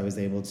was what I was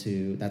able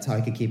to, that's how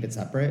I could keep it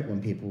separate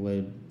when people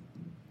would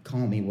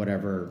call me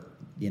whatever,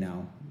 you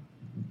know,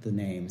 the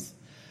names.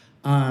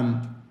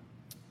 I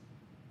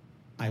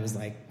was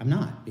like, I'm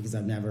not, because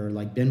I've never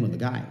like been with a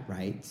guy,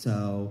 right?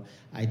 So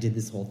I did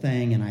this whole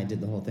thing, and I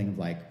did the whole thing of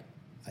like,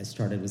 I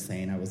started with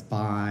saying I was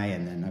bi,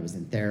 and then I was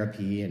in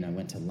therapy, and I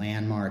went to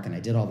Landmark, and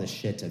I did all this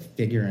shit to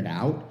figure it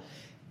out.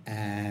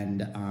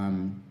 And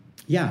and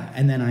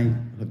then I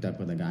hooked up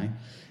with a guy.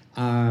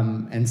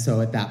 And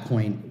so at that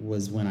point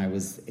was when I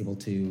was able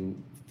to,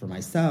 for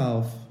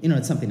myself, you know,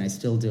 it's something I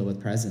still deal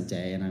with present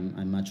day, and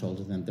I'm much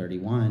older than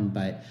 31,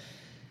 but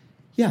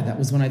yeah, that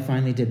was when I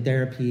finally did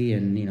therapy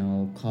and, you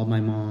know, called my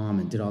mom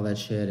and did all that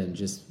shit and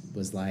just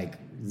was like,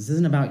 this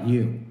isn't about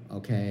you,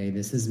 okay?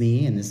 This is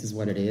me, and this is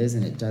what it is,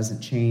 and it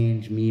doesn't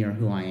change me or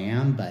who I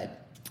am,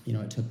 but, you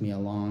know, it took me a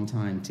long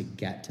time to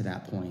get to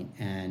that point.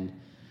 And,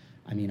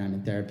 I mean, I'm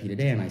in therapy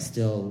today, and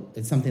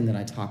it's something that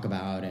I talk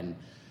about, and,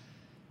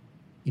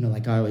 you know,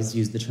 like I always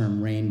use the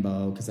term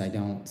rainbow because I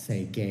don't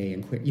say gay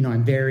and queer. You know,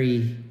 I'm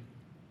very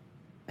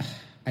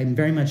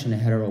much in a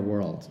hetero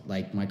world.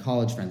 Like, my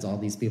college friends, all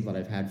these people that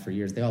I've had for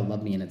years, they all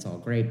love me and it's all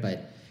great,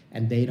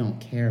 and they don't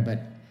care,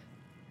 but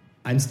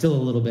I'm still a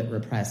little bit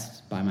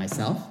repressed by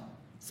myself.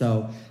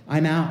 So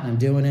I'm out and I'm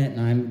doing it, and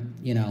I'm,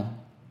 you know,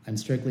 I'm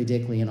strictly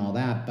dickly and all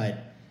that,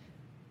 but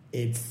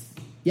it's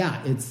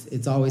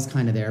always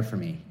kind of there for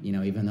me, you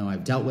know, even though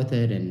I've dealt with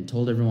it and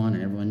told everyone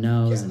and everyone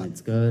knows and it's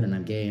good and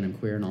I'm gay and I'm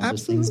queer and all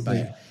those things,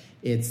 but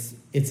it's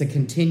a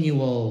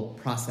continual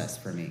process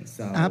for me.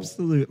 So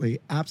Absolutely.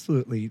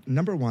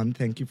 Number one,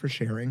 thank you for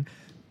sharing.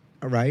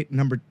 All right.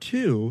 Number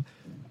two,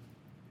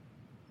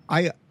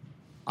 I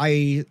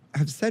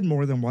have said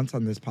more than once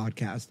on this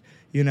podcast,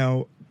 you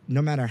know,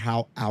 no matter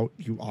how out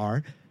you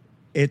are,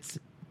 it's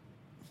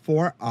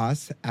for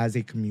us as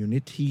a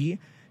community,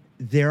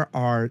 there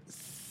are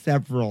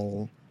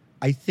several,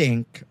 I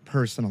think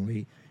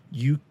personally,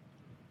 you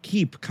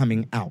keep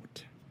coming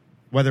out,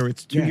 whether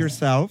it's to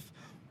yourself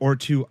or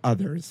to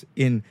others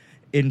in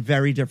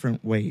very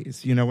different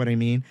ways. You know what I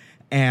mean?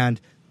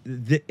 And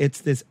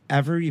it's this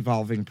ever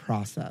evolving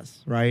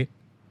process, right?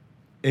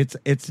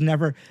 It's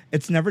never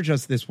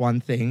just this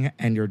one thing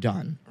and you're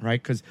done,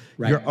 right? Because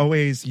you're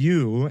always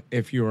you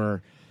if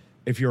you're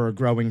a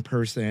growing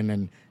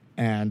person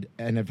and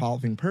an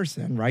evolving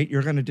person, right?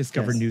 You're going to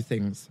discover new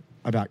things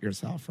about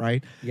yourself,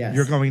 right? Yes.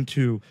 You're going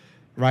to,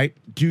 right,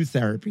 do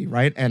therapy,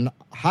 right? And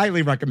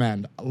highly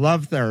recommend,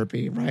 love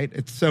therapy, right?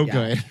 It's so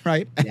good,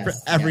 right?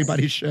 Yes.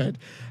 Everybody should.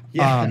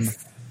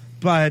 Yes.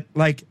 But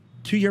like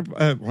to your,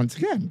 once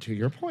again, to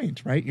your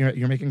point, right?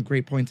 You're making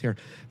great points here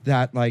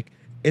that like,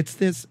 it's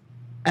this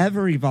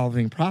ever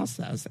evolving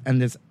process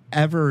and this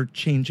ever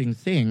changing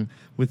thing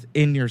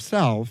within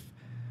yourself,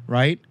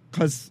 right?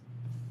 Because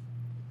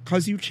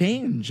you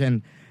change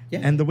and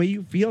the way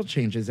you feel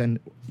changes and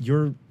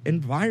your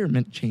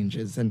environment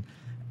changes and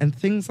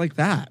things like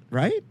that,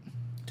 right?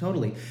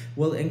 Totally.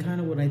 Well, and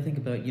kind of when I think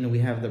about, we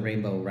have the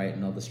rainbow, right,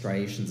 and all the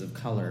striations of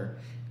color,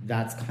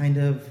 that's kind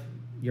of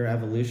your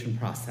evolution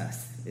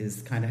process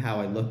is kind of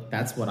how I look.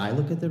 That's what I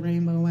look at the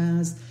rainbow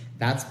as.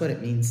 That's what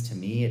it means to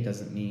me. It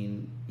doesn't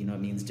mean, it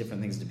means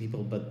different things to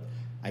people, but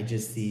I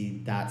just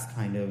see that's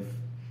kind of,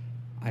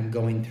 I'm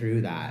going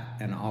through that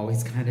and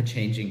always kind of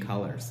changing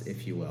colors,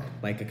 if you will,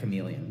 like a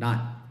chameleon.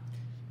 Not,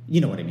 you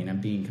know what I mean?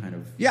 I'm being kind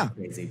of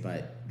crazy,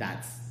 but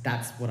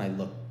that's what I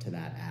look to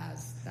that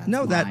as. That's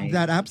no,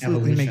 that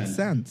absolutely evolution. makes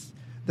sense.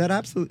 That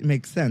absolutely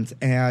makes sense.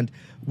 And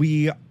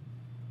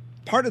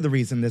part of the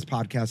reason this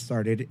podcast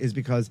started is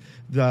because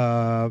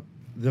the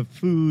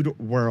food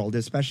world,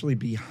 especially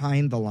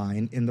behind the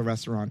line in the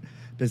restaurant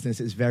business,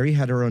 is very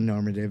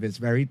heteronormative. It's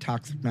very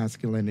toxic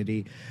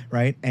masculinity,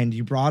 right? And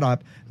you brought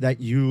up that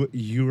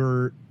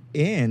you're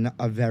in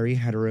a very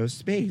hetero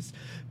space.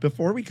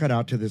 Before we cut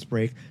out to this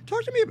break,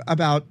 talk to me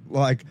about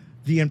like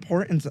the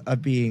importance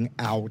of being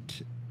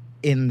out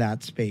in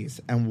that space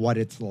and what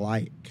it's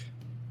like.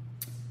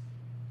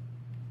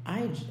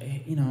 I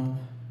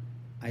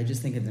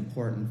just think it's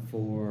important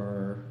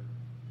for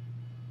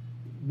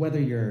whether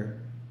you're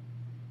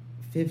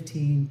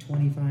 15,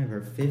 25,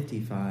 or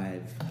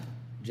 55,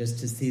 just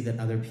to see that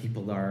other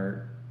people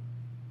are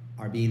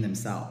being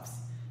themselves,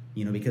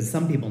 because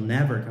some people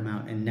never come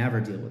out and never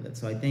deal with it.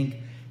 So I think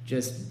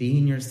just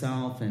being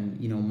yourself and,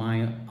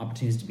 my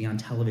opportunities to be on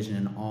television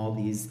and all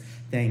these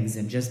things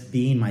and just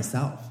being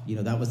myself,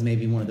 that was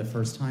maybe one of the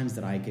first times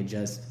that I could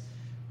just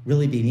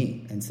really be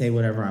me and say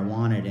whatever I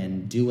wanted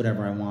and do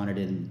whatever I wanted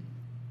and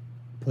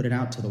put it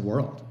out to the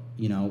world.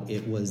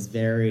 It was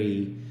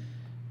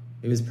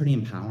pretty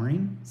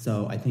empowering.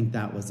 So I think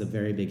that was a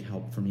very big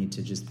help for me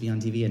to just be on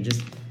TV and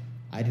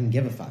I didn't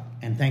give a fuck.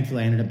 And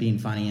thankfully I ended up being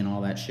funny and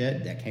all that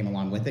shit that came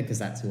along with it because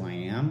that's who I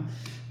am.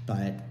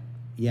 But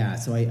yeah,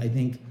 so I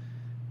think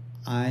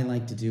I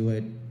like to do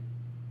it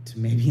to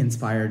maybe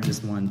inspire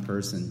just one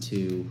person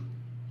to,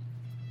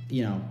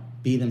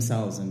 be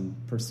themselves and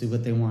pursue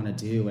what they want to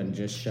do and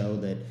just show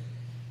that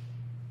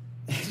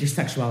your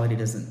sexuality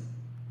doesn't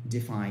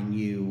define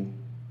you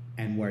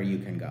and where you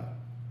can go.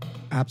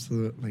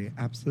 Absolutely.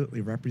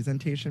 Absolutely.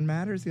 Representation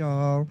matters,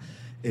 y'all.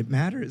 It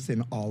matters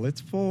in all its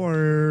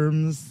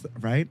forms,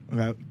 right?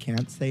 Well,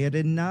 can't say it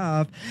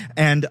enough.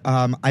 And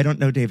I don't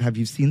know, Dave, have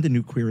you seen the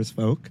new Queer as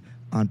Folk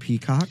on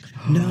Peacock?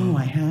 No,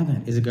 I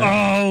haven't. Is it good?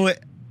 Oh,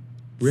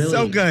 really?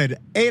 So good.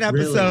 8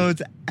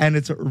 episodes, and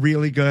it's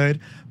really good.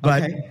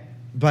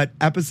 But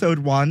episode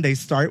 1, they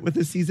start with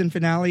the season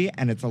finale,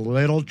 and it's a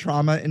little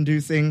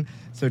trauma-inducing.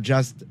 So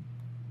just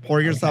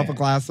pour yourself a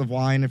glass of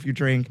wine if you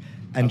drink,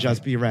 and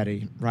just be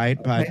ready, right?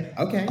 But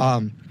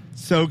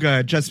so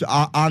good, just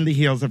on the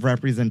heels of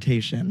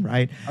representation,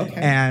 right?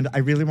 Okay. And I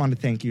really want to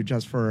thank you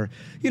just for,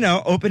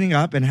 opening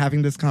up and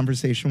having this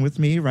conversation with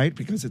me, right?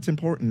 Because it's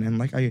important. And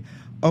like I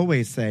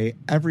always say,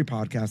 every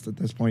podcast at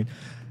this point,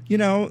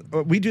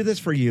 we do this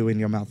for you and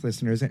your mouth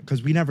listeners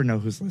because we never know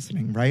who's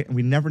listening, right? And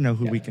we never know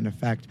who we can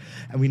affect.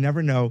 And we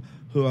never know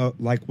who,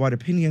 what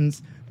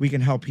opinions we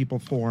can help people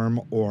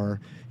form or,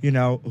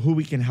 who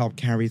we can help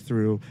carry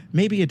through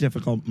maybe a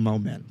difficult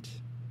moment.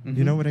 Mm-hmm.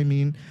 You know what I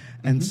mean?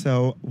 And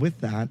so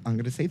with that, I'm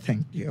going to say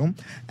thank you.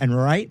 And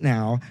right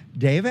now,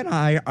 Dave and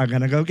I are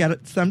going to go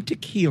get some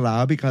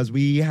tequila because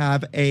we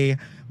have a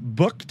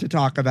book to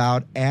talk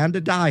about and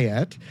a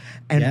diet.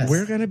 And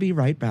we're going to be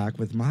right back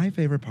with my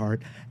favorite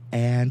part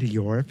and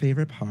your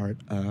favorite part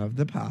of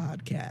the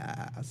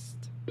podcast.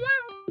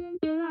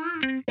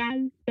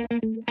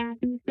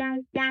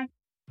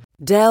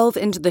 Delve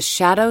into the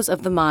shadows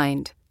of the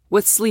mind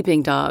with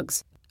Sleeping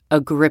Dogs,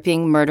 a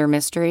gripping murder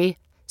mystery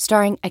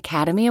starring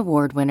Academy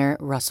Award winner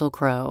Russell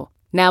Crowe.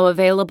 Now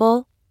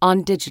available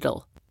on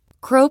digital.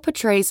 Crowe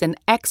portrays an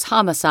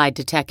ex-homicide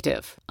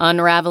detective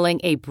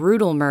unraveling a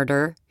brutal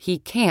murder he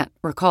can't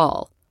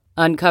recall.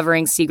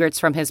 Uncovering secrets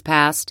from his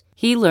past,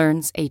 he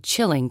learns a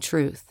chilling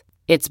truth.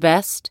 It's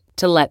best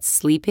to let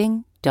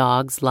sleeping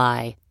dogs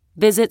lie.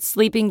 Visit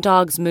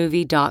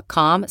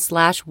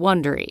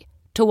sleepingdogsmovie.com/Wondery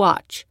to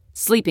watch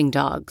Sleeping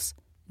Dogs,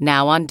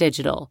 now on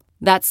digital.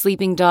 That's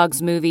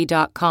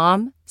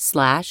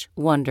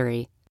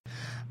sleepingdogsmovie.com/Wondery.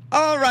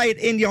 All right,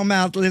 In Your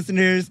Mouth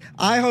listeners,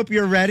 I hope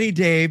you're ready,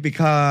 Dave,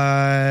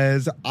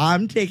 because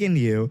I'm taking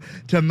you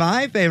to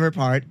my favorite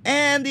part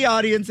and the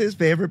audience's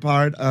favorite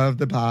part of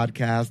the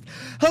podcast.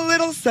 A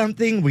little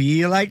something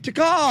we like to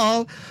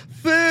call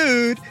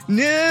Food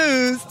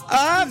News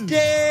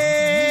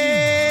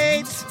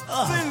Update.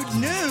 Food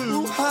news?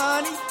 Ooh,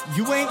 honey,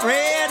 you ain't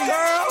ready,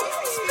 girl?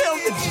 Spill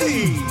the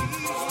tea.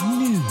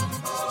 News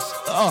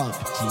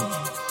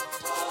Update.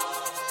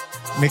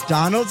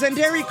 McDonald's and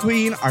Dairy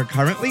Queen are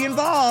currently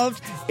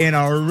involved in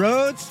a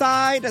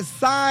roadside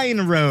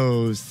sign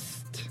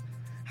roast.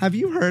 Have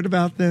you heard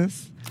about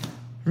this?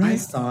 Right? I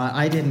saw it.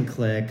 I didn't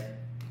click.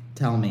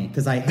 Tell me,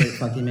 because I hate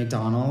fucking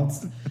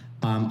McDonald's.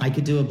 I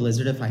could do a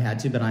blizzard if I had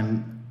to, but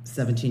I'm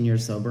 17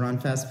 years sober on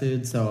fast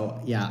food. So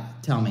yeah,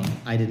 tell me,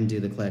 I didn't do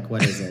the click.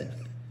 What is it?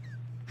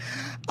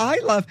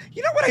 You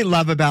know what I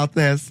love about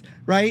this,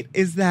 right?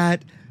 Is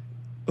that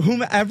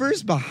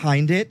whomever's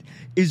behind it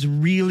is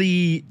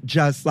really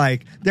just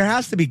like, there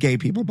has to be gay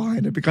people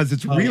behind it because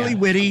it's really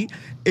witty.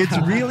 It's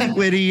really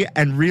witty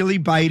and really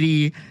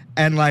bitey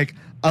and like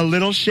a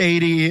little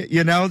shady,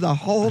 you know, the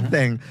whole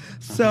thing.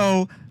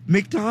 So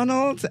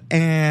McDonald's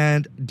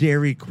and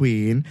Dairy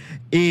Queen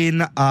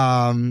in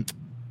some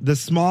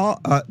small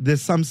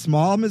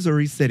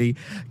Missouri city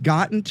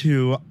got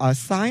into a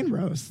sign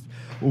roast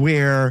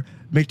where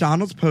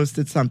McDonald's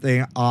posted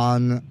something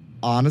on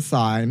a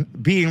sign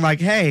being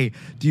like, hey,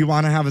 do you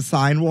want to have a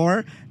sign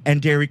war?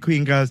 And Dairy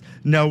Queen goes,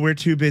 no, we're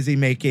too busy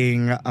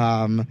making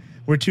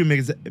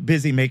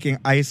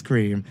ice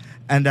cream.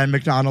 And then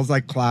McDonald's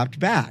like clapped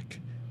back,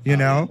 you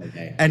know?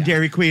 Okay. And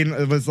Dairy Queen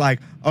was like,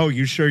 oh,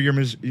 you sure your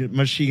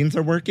machines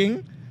are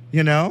working?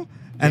 You know?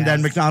 And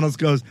then McDonald's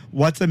goes,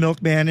 what's a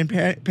milkman in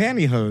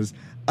pantyhose?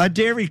 A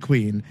Dairy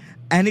Queen.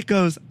 And it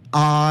goes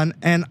on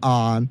and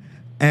on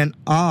and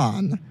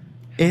on.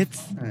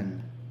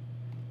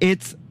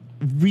 It's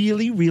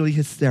really, really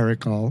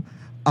hysterical.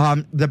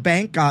 The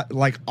bank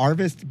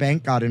Arvest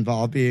Bank got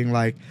involved, being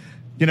like,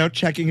 you know,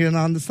 checking in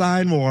on the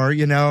sign war,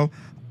 you know.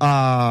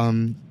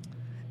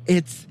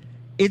 It's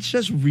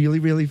just really,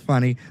 really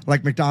funny.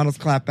 Like McDonald's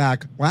clap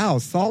back, wow,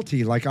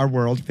 salty, like our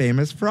world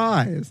famous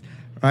fries,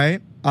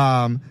 right?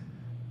 And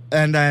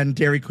then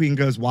Dairy Queen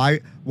goes, why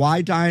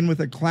dine with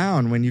a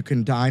clown when you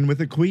can dine with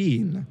a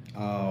queen?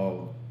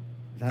 Oh,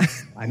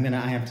 I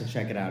have to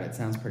check it out. It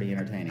sounds pretty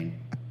entertaining.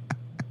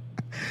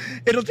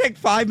 It'll take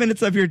 5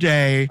 minutes of your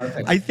day.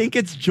 Perfect. I think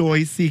it's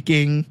joy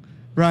seeking,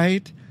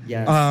 right?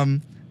 Yes.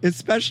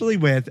 Especially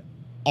with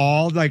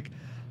all like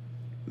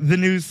the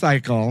news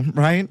cycle,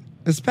 right?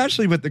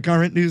 Especially with the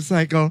current news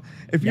cycle.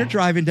 If you're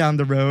driving down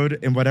the road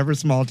in whatever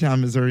small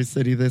town Missouri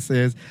city this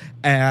is,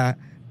 I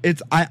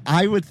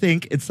would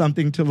think it's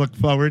something to look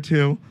forward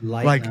to.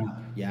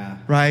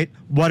 Right?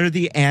 What are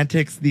the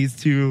antics these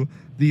two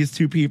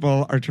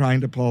people are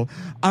trying to pull?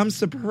 I'm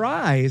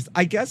surprised.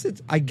 I guess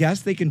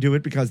they can do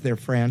it because they're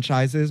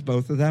franchises,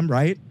 both of them,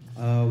 right?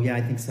 Oh, yeah,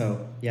 I think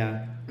so.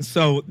 Yeah.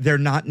 So they're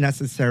not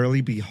necessarily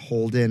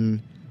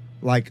beholden,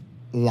 like,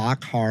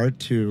 lock hard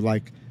to,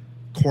 like,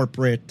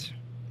 corporate,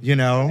 you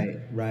know?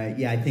 Right.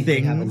 Yeah, I think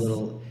they have a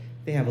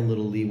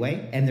little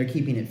leeway, and they're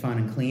keeping it fun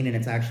and clean, and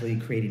it's actually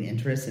creating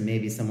interest, and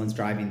maybe someone's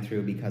driving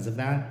through because of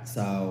that.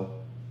 So,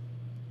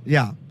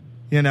 yeah,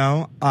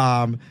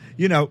 well,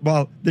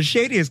 the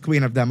shadiest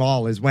queen of them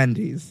all is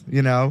Wendy's.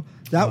 You know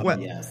that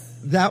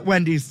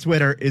Wendy's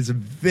Twitter is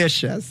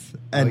vicious,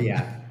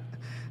 and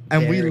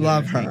and we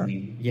love her.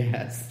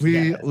 Yes,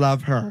 we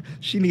love her.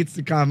 She needs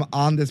to come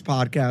on this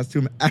podcast.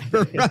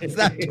 Whomever runs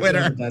that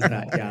Twitter, does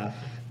that, yeah.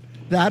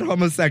 That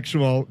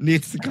homosexual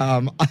needs to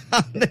come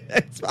on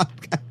this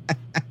podcast.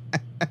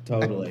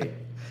 Totally.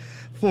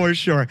 For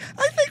sure.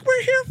 I think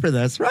we're here for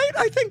this, right?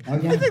 I think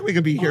we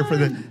could be here for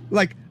this.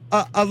 Like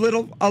a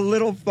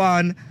little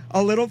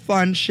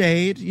fun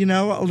shade, you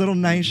know, a little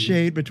nice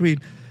shade between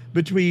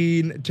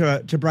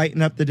to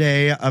brighten up the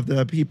day of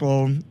the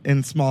people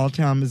in small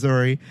town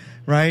Missouri,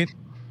 right?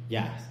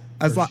 Yeah.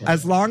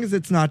 As long as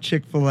it's not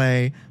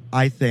Chick-fil-A,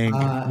 I think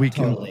we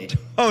can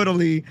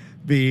totally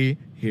be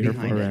here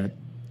for it.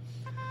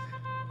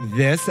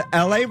 This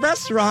LA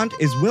restaurant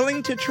is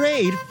willing to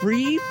trade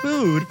free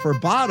food for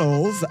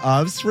bottles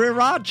of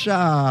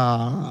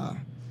sriracha.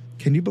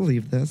 Can you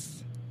believe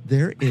this?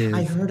 There is.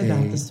 I heard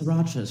about the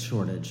sriracha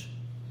shortage.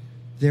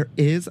 There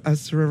is a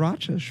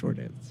sriracha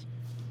shortage.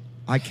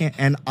 I can't,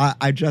 and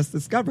I just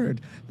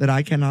discovered that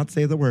I cannot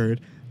say the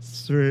word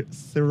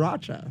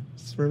sriracha.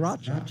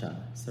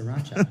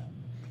 Sriracha.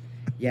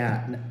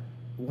 Yeah.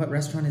 What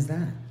restaurant is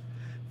that?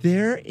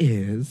 There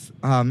is,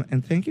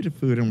 and thank you to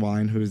Food and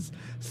Wine, who's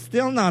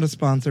still not a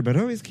sponsor, but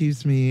always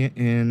keeps me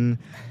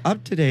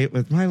up to date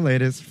with my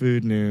latest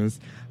food news.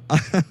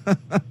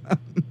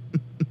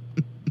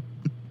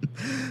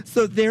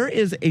 So there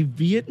is a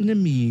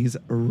Vietnamese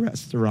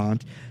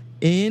restaurant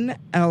in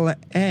LA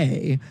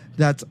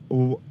that's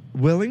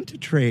willing to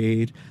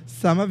trade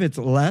some of its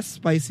less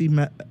spicy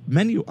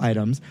menu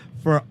items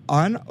for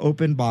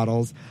unopened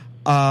bottles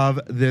of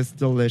this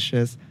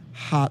delicious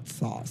hot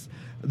sauce.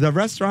 The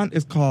restaurant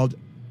is called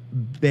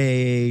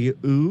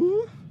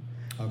Bayu,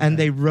 and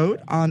they wrote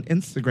on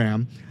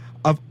Instagram,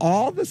 of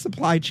all the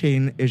supply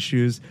chain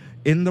issues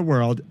in the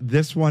world,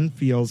 this one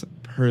feels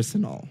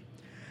personal.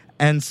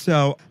 And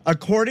so,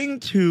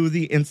 according to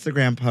the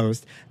Instagram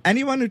post,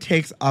 anyone who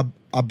takes a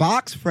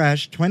box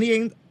fresh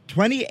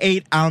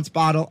 28-ounce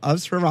bottle of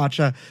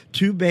sriracha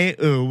to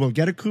Bayu will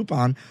get a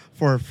coupon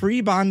for a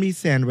free banh mi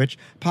sandwich,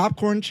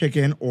 popcorn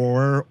chicken,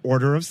 or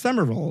order of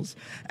summer rolls.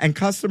 And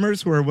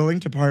customers who are willing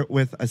to part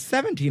with a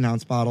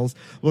 17-ounce bottles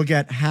will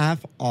get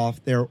half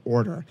off their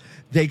order.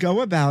 They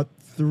go about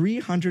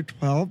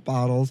 312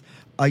 bottles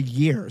a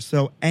year,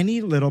 so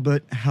any little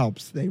bit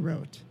helps, they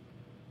wrote.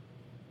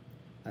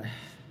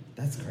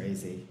 That's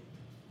crazy.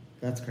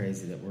 That's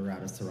crazy that we're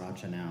out of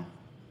sriracha now.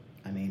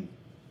 I mean,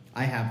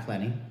 I have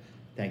plenty,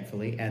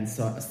 thankfully, and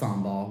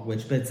sambal,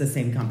 but it's the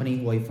same company,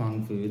 Hui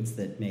Feng Foods,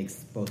 that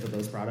makes both of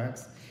those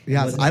products.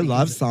 Yes, I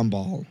love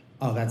sambal.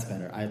 Oh, that's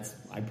better.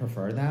 I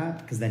prefer that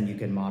because then you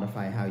can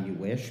modify how you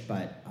wish.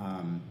 But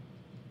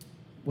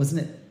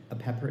wasn't it a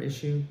pepper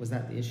issue? Was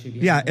that the issue?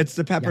 Yeah, it's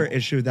the pepper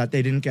issue that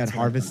they didn't get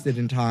harvested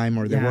in time,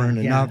 or there weren't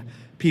enough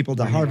people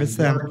to harvest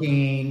them.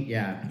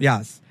 Yeah.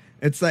 Yes,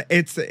 it's like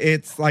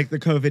the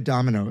COVID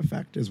domino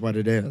effect is what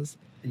it is.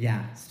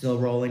 Yeah, still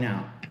rolling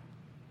out.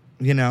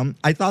 You know,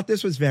 I thought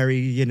this was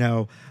very,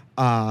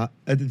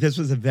 this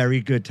was a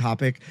very good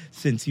topic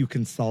since you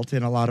consult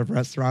in a lot of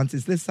restaurants.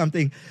 Is this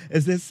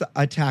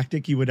a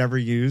tactic you would ever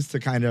use to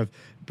kind of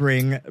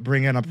bring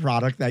in a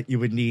product that you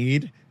would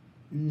need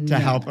to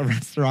help a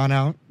restaurant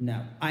out?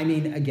 No. I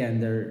mean, again,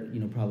 they're,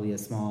 probably a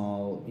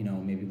small,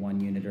 maybe 1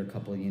 unit or a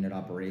couple of unit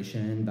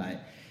operation,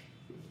 but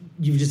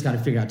you've just got to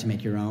figure out to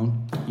make your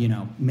own,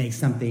 make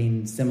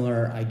something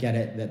similar. I get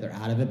it that they're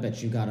out of it,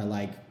 but you got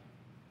to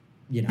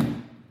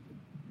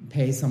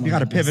pay someone. You got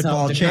to pivot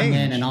ball to change.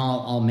 Come in and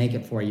I'll make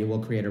it for you.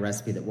 We'll create a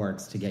recipe that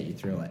works to get you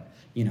through it,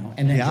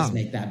 and then just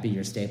make that be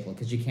your staple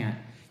because you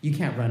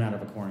can't run out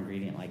of a core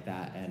ingredient like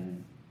that.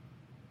 And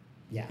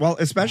well,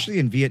 especially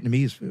in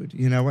Vietnamese food,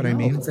 you know what I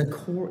mean?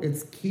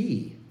 It's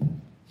key.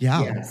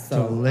 Yeah,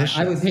 so delicious.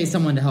 I would pay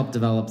someone to help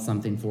develop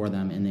something for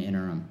them in the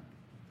interim.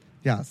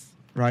 Yes,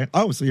 right.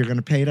 Oh, so you're going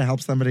to pay to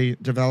help somebody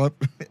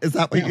develop? Is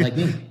that what you like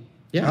me?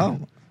 Yeah. Oh.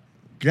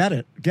 Get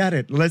it.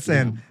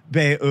 Listen,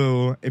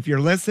 Bayu, if you're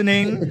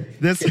listening,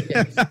 this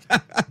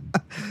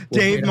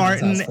Dave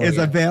Martin is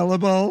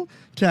available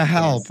to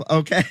help,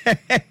 okay?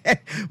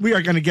 We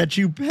are going to get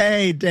you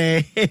paid,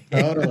 Dave.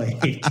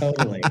 Totally.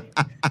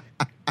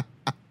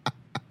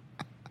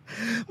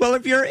 Well,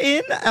 if you're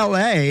in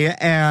LA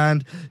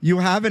and you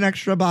have an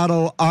extra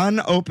bottle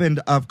unopened,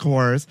 of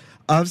course,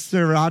 of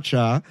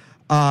sriracha,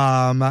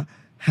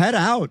 head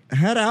out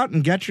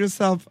and get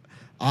yourself,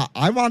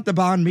 I want the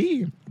banh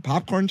mi.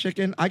 Popcorn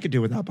chicken, I could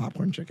do without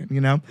popcorn chicken,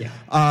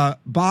 Yeah.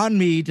 Banh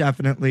mi,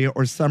 definitely,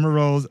 or summer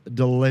rolls,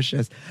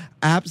 delicious.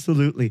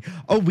 Absolutely.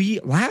 Oh,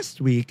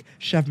 last week,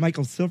 Chef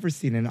Michael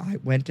Silverstein and I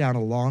went down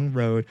a long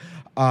road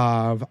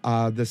of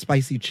the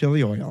spicy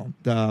chili oil.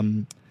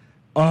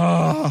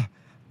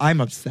 I'm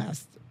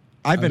obsessed.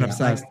 I've been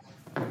obsessed.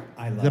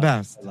 I love the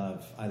best.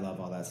 I love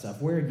all that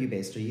stuff. Where are you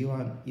based? Are you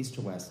on East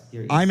or West?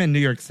 I'm in New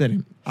York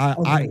City.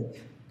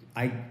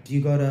 Do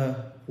you go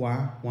to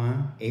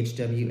Huayuan,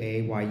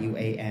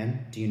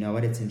 Hwayuan? Do you know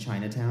it? It's in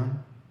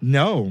Chinatown.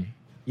 No.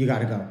 You got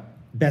to go.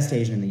 Best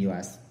Asian in the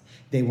U.S.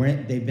 They've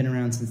been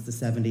around since the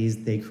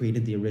 70s. They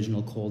created the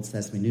original cold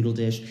sesame noodle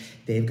dish.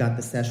 They've got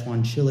the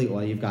Szechuan chili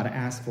oil. You've got to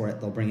ask for it.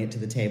 They'll bring it to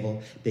the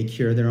table. They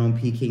cure their own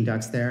Peking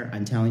ducks there.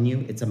 I'm telling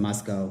you, it's a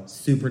must-go.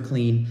 Super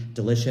clean,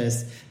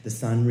 delicious. The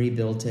son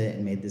rebuilt it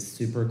and made this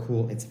super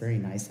cool. It's very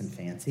nice and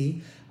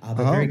fancy, but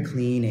very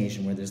clean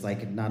Asian where there's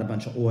not a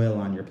bunch of oil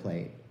on your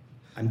plate.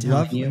 I'm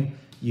telling you,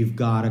 you've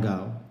got to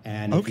go.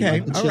 And if you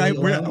like the chili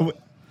oil,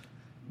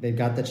 they've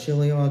got the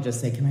chili oil.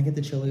 Just say, can I get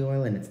the chili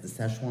oil? And it's the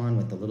Szechuan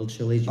with the little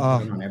chilies. You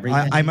put it on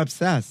everything. I'm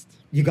obsessed.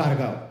 You got to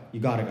go.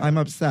 I'm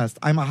obsessed.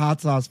 I'm a hot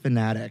sauce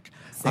fanatic.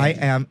 Same. I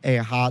am a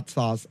hot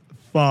sauce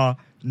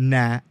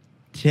fanatic.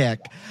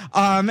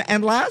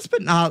 And last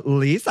but not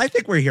least, I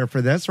think we're here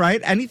for this,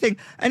 right? Anything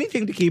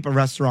to keep a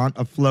restaurant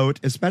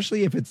afloat,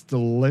 especially if it's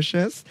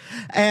delicious.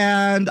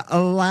 And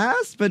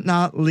last but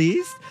not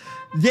least,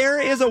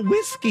 there is a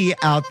whiskey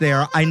out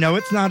there. I know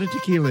it's not a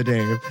tequila,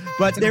 Dave,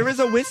 but there is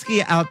a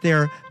whiskey out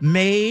there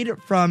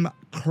made from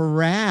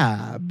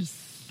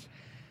crabs.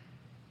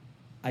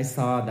 I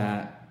saw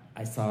that.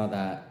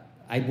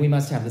 We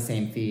must have the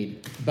same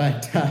feed.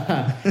 But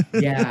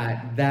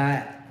yeah.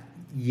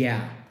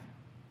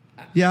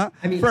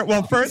 I mean,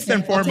 first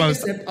and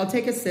foremost, I'll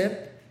take a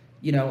sip,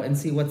 and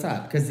see what's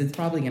up because it's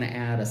probably going to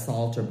add a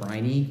salt or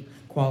briny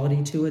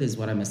quality to it, is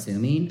what I'm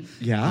assuming.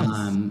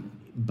 Yeah.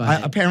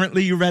 But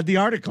apparently you read the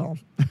article.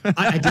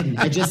 I didn't.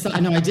 I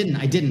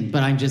didn't.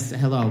 But I'm just,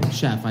 hello,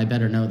 chef. I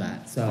better know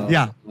that. So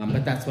yeah.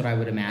 But that's what I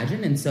would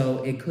imagine, and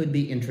so it could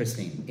be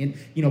interesting. It,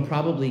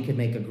 probably could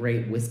make a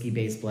great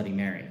whiskey-based Bloody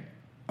Mary.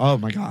 Oh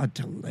my God,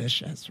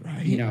 delicious,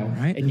 right?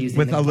 Right? And using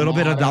with a little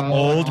bit of the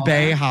Old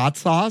Bay hot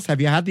sauce. Have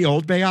you had the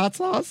Old Bay hot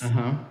sauce?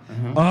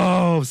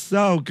 Oh,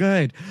 so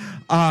good.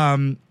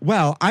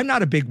 Well, I'm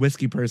not a big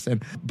whiskey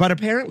person, but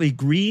apparently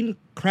green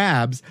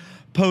crabs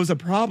pose a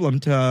problem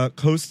to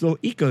coastal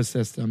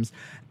ecosystems.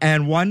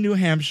 And one New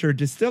Hampshire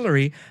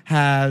distillery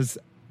has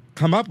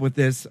come up with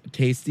this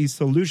tasty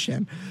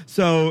solution.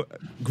 So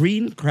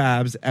green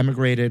crabs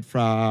emigrated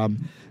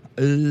from,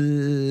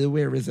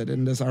 where is it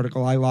in this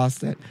article? I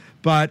lost it.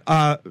 But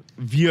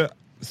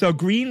so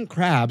green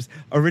crabs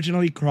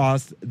originally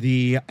crossed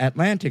the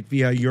Atlantic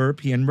via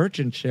European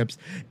merchant ships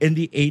in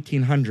the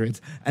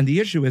 1800s. And the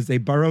issue is they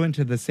burrow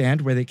into the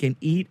sand where they can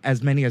eat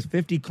as many as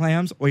 50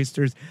 clams,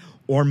 oysters,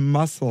 or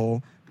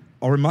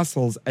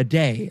mussels a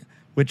day,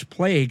 which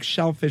plague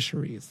shell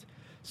fisheries.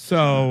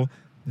 So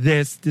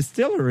this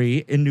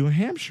distillery in New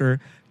Hampshire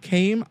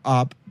came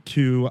up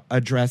to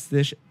address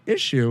this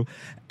issue.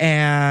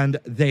 And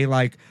they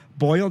like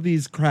boil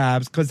these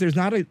crabs because there's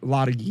not a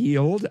lot of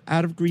yield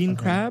out of green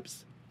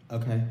crabs.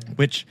 Okay.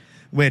 Which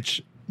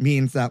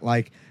means that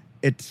like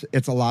it's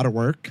a lot of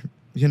work,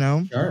 you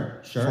know?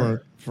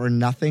 Sure. For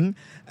nothing.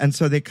 And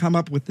so they come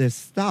up with this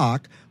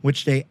stock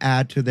which they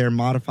add to their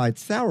modified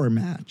sour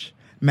mash.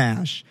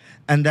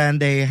 And then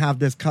they have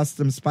this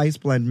custom spice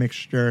blend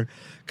mixture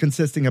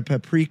consisting of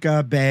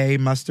paprika, bay,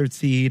 mustard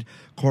seed,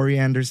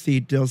 coriander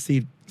seed, dill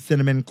seed,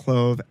 cinnamon,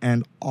 clove,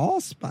 and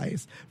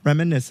allspice,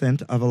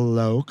 reminiscent of a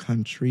low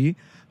country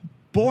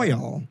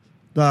boil.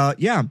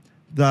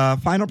 The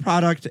final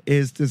product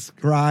is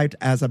described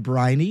as a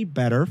briny,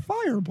 better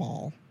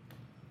fireball.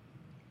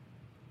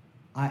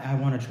 I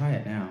want to try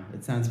it now.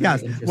 It sounds very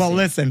interesting. Well,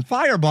 listen,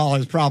 fireball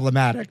is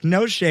problematic.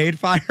 No shade,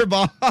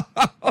 fireball.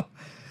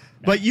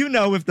 But you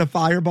know, if the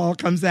fireball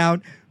comes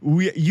out,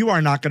 you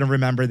are not going to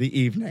remember the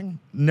evening.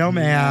 No,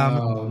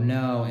 ma'am.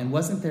 No. And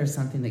wasn't there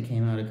something that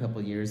came out a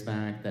couple years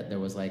back that there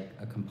was like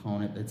a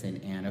component that's in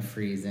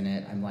antifreeze in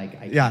it? I'm like,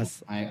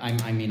 yes.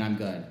 I'm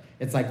good.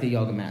 It's like the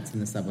yoga mats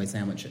and the Subway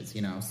sandwiches,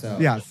 you know. So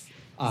yes.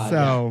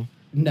 No.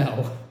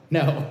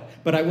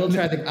 But I will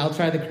try I'll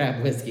try the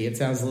crab whiskey. It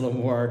sounds a little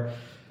more.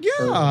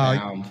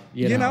 Yeah.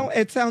 You know,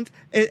 it sounds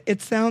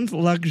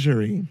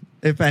luxury,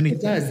 if anything.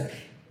 It does.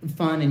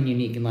 Fun and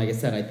unique, and like I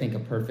said, I think a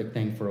perfect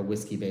thing for a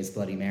whiskey-based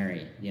Bloody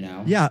Mary, you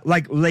know? Yeah,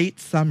 like late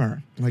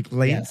summer,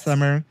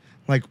 summer,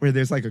 like where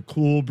there's like a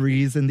cool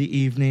breeze in the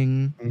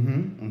evening,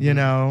 you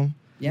know?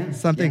 Yeah.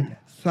 Something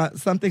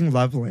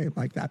lovely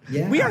like that.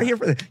 Yeah. We are here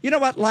for you know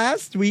what?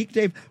 Last week,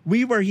 Dave,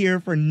 we were here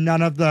for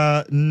none of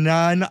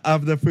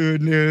the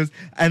food news,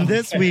 and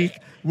this week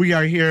we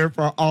are here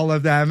for all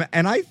of them,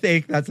 and I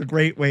think that's a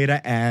great way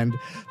to end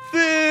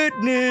Food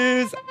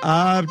News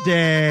Update.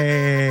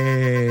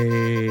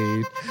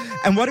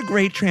 And what a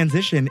great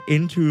transition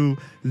into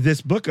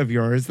this book of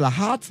yours, the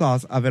hot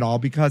sauce of it all,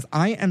 because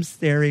I am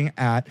staring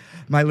at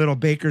my little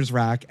baker's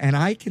rack and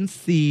I can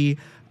see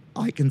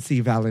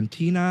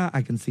Valentina,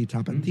 I can see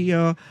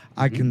Tapatio,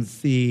 I can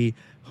see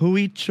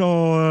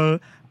Huichol,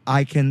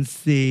 I can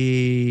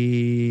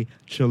see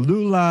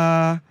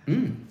Cholula,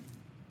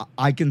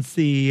 I can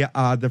see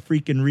the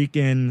freaking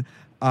Rican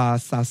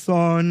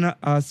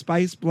Sazon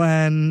spice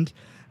blend,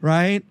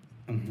 right?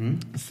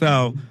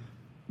 So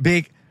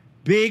big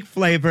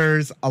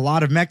flavors, a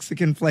lot of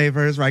Mexican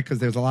flavors, right? Because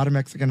there's a lot of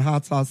Mexican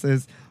hot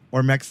sauces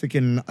or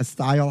Mexican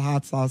style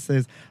hot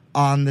sauces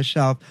on the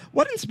shelf.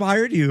 What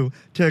inspired you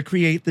to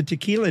create the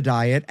tequila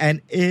diet,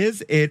 and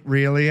is it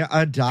really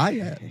a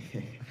diet?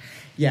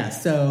 Yeah,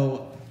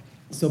 so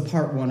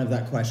part one of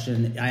that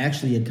question, I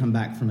actually had come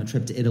back from a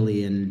trip to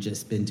Italy and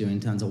just been doing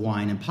tons of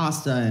wine and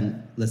pasta,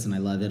 and listen, I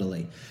love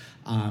Italy.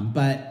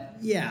 But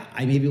yeah,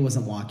 I maybe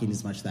wasn't walking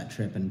as much that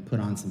trip and put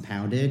on some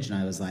poundage, and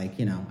I was like,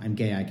 you know, I'm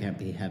gay, I can't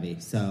be heavy.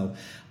 So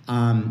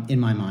in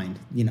my mind,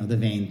 you know, the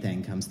vein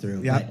thing comes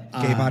through. Yeah,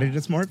 gay body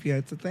dysmorphia,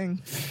 it's a thing.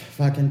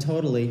 Fucking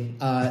totally.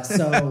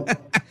 So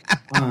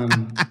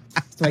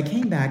I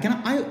came back,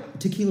 and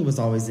tequila was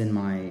always in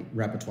my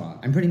repertoire.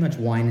 I'm pretty much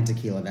wine and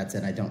tequila, that's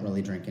it. I don't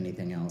really drink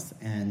anything else.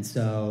 And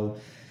so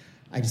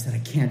I just said, I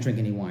can't drink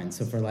any wine.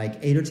 So for like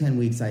 8 or 10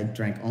 weeks, I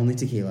drank only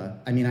tequila.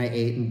 I mean, I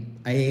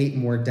ate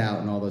and worked out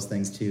and all those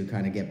things to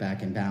kind of get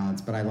back in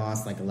balance, but I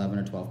lost like 11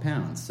 or 12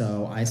 pounds.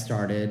 So I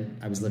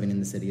was living in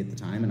the city at the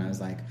time, and I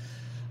was like,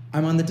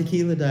 I'm on the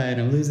tequila diet,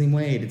 I'm losing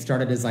weight. It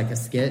started as like a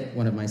skit,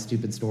 one of my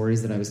stupid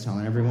stories that I was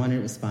telling everyone.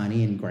 It was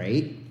funny and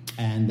great.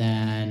 And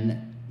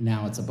then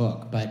now it's a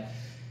book. But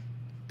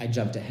I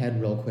jumped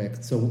ahead real quick.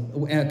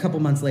 So a couple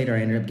months later,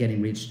 I ended up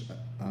getting reached.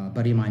 A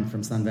buddy of mine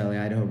from Sun Valley,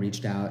 Idaho,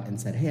 reached out and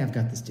said, "Hey, I've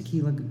got this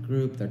tequila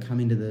group. They're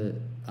coming to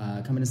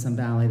Sun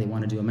Valley. They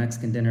want to do a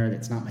Mexican dinner.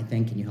 That's not my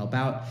thing. Can you help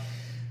out?"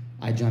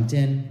 I jumped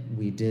in.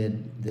 We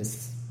did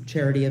this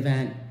charity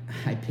event.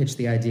 I pitched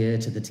the idea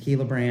to the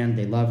tequila brand.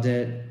 They loved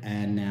it.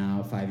 And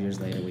now 5 years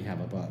later, we have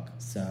a book.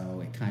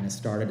 So it kind of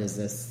started as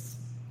this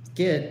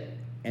skit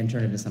and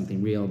turned into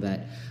something real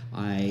that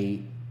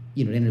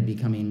ended up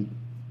becoming,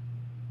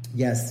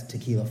 yes,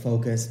 tequila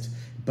focused,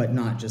 but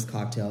not just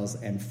cocktails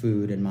and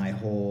food and my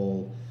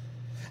whole...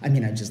 I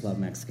mean, I just love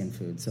Mexican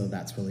food, so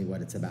that's really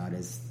what it's about,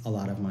 is a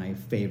lot of my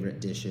favorite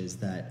dishes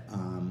that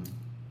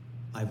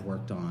I've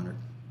worked on,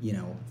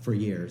 for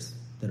years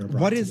that are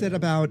brought What is together. it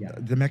about Yeah.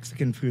 the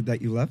Mexican food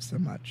that you love so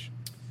much?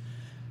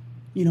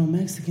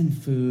 Mexican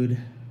food...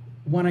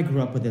 One, I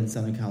grew up within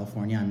Southern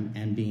California,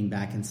 and being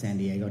back in San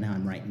Diego now,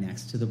 I'm right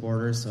next to the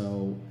border,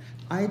 so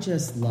I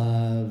just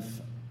love...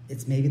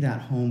 It's maybe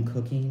that home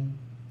cooking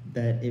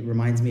that it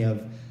reminds me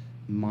of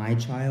my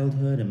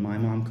childhood and my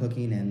mom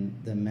cooking and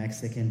the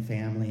Mexican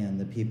family and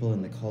the people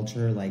and the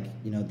culture.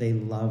 They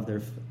love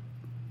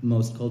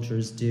most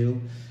cultures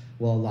do.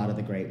 Well, a lot of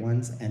the great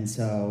ones. And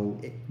so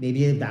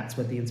maybe that's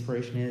what the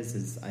inspiration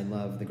is I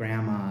love the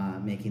grandma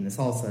making the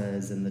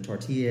salsas and the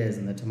tortillas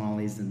and the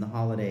tamales and the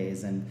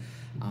holidays. And,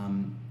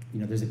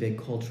 there's a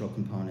big cultural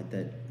component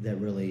that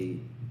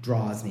really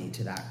draws me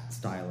to that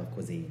style of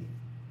cuisine,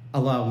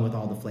 along with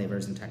all the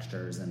flavors and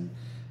textures. And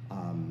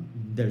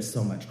there's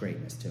so much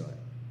greatness to it.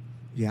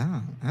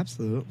 Yeah,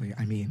 absolutely.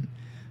 I mean,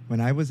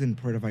 when I was in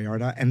Puerto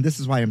Vallarta, and this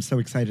is why I'm so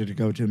excited to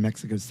go to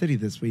Mexico City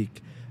this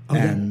week. Oh,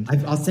 and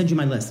yeah. I'll send you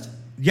my list.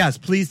 yes,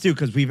 please do,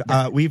 because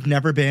we've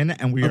never been,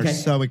 and we are Okay.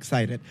 so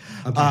excited.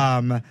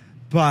 Okay.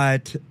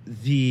 But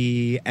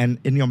and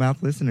In Your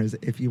Mouth listeners,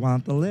 if you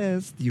want the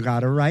list, you got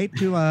to write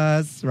to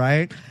us,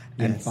 right?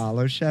 And Yes.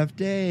 follow Chef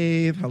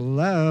Dave.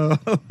 Hello.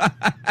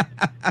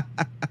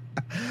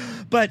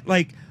 But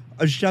like,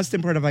 I was just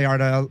in Puerto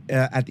Vallarta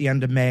at the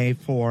end of May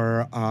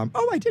for,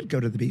 I did go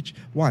to the beach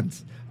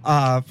once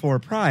for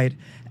Pride.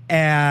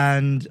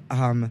 And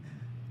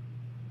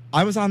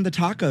I was on the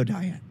taco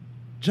diet,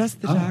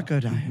 just the taco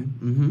diet,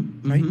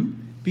 right?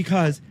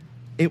 Because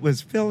it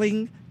was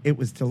filling, it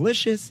was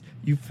delicious.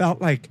 You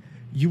felt like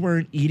you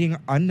weren't eating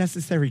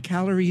unnecessary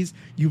calories.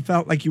 You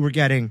felt like you were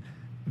getting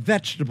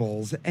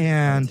vegetables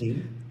and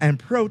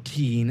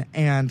protein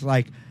and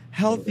like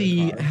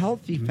healthy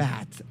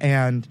fats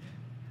and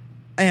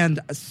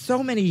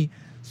so many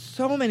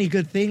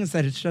good things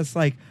that it's just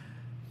like,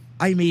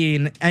 I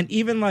mean, and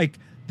even like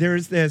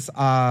there's this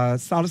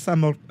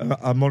salsa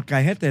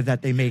molcajete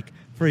that they make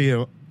for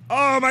you.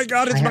 Oh my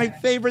God, it's my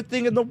favorite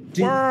thing in the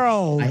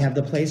world. I have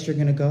the place you're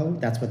going to go.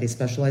 That's what they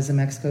specialize in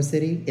Mexico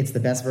City. It's the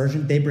best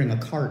version. They bring a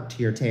cart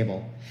to your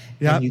table.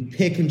 Yep. And you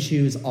pick and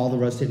choose all the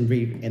roasted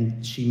ingredients,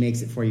 and she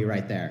makes it for you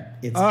right there.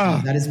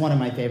 That is one of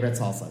my favorite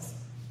salsas.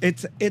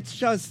 It's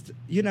just,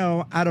 you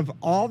know, out of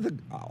all the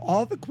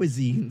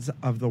cuisines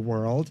of the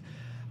world,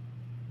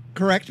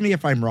 correct me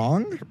if I'm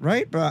wrong,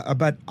 right?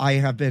 But I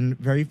have been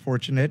very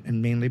fortunate,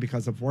 and mainly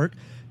because of work,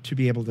 to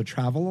be able to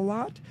travel a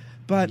lot.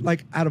 But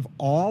like out of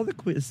all the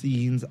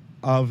cuisines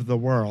of the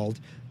world,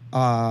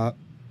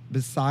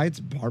 besides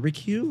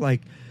barbecue,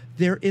 like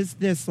there is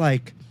this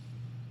like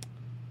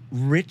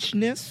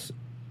richness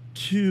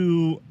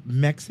to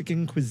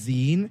Mexican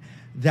cuisine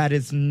that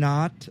is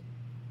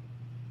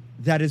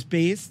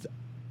based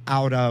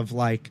out of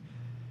like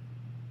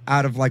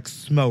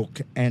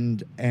smoke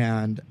and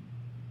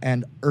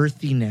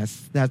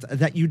earthiness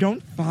that you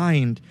don't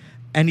find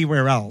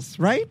anywhere else,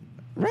 right?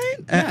 Right?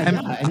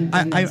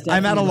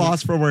 I'm at a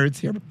loss for words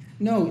here.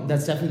 No,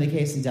 that's definitely the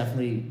case, and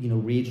definitely, you know,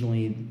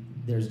 regionally,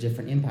 there's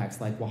different impacts.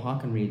 Like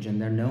Oaxacan region,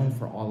 they're known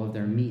for all of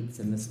their meats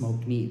and the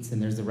smoked meats,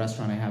 and there's a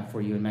restaurant I have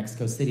for you in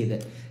Mexico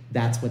City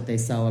that's what they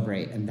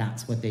celebrate, and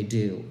that's what they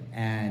do,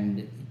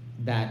 and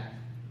that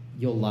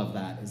you'll love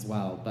that as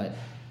well. But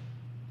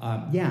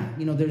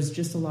you know, there's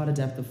just a lot of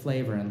depth of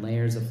flavor and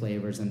layers of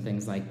flavors and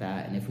things like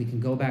that. And if we can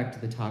go back to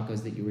the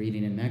tacos that you were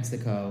eating in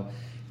Mexico,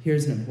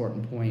 here's an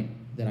important point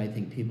that I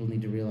think people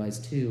need to realize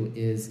too,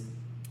 is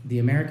the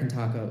American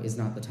taco is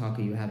not the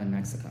taco you have in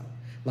Mexico.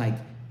 Like,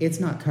 it's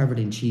not covered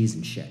in cheese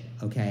and shit,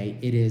 okay?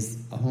 It is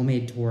a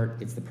homemade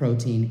tort, it's the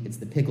protein, it's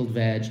the pickled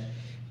veg.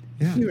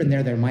 Yeah. Here and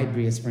there might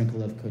be a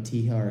sprinkle of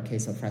cotija or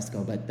queso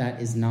fresco, but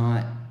that's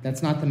not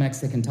the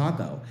Mexican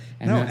taco.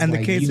 And the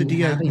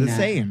quesadilla the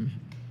same.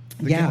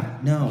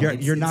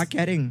 You're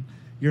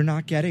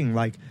not getting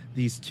like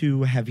these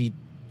two heavy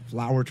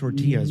flour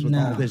tortillas with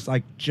all this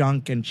like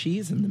junk and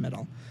cheese in the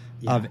middle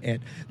of it.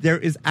 There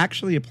is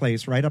actually a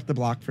place right up the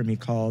block from me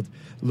called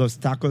Los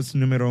Tacos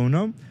Numero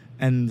Uno.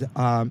 And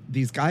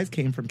these guys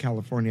came from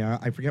California.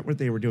 I forget what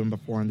they were doing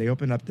before. And they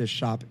opened up this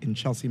shop in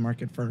Chelsea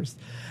Market First.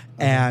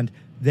 And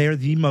they're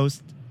the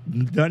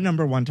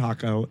number one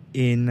taco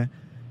in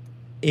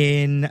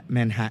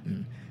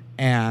Manhattan.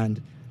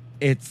 And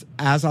it's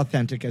as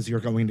authentic as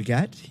you're going to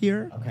get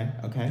here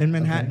in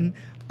Manhattan.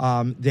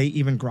 Okay. They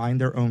even grind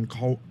their own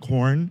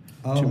corn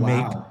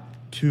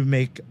to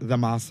make the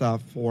masa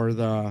for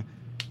the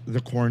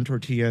corn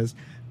tortillas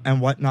and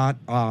whatnot,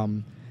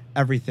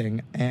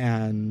 everything.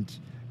 And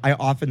I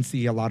often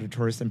see a lot of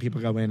tourists and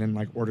people go in and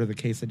like order the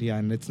quesadilla,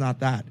 and it's not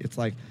that. It's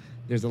like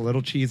there's a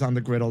little cheese on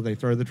the griddle. They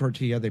throw the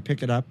tortilla, they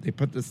pick it up, they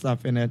put the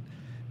stuff in it,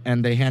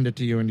 and they hand it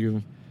to you, and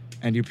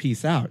you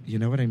piece out. You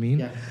know what I mean?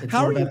 Yeah.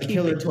 How are you keeping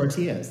killer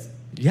tortillas?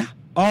 Yeah.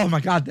 Oh my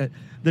God,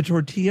 the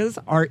tortillas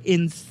are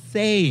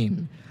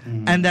insane.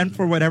 And then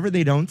for whatever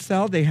they don't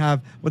sell, they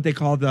have what they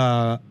call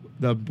the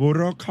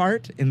burro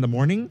cart in the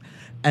morning,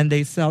 and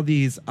they sell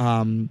these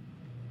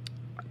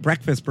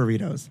breakfast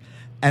burritos,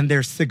 and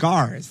they're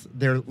cigars.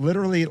 They're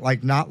literally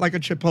like not like a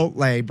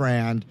Chipotle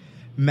brand,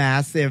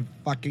 massive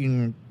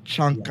fucking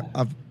chunk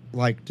of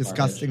like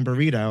disgusting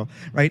burrito,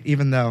 right?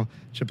 Even though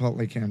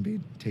Chipotle can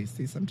be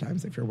tasty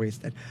sometimes if you're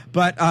wasted,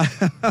 but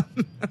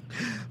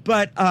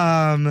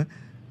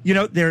you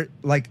know, they're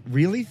like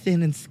really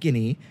thin and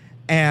skinny.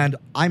 And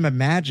I'm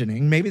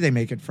imagining, maybe they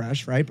make it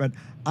fresh, right? But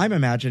I'm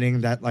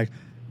imagining that like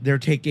they're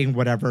taking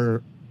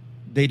whatever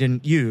they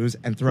didn't use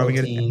and throwing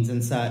proteins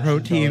and such,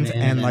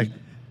 and like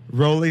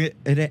rolling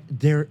it in.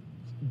 They're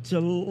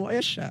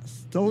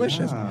delicious.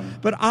 Yeah.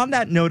 But on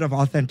that note of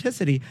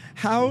authenticity,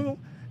 how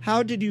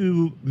did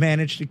you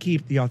manage to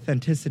keep the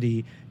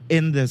authenticity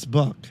in this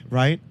book,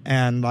 right?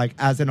 And like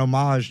as an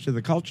homage to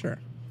the culture?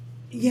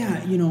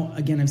 Yeah, you know,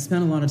 again, I've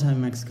spent a lot of time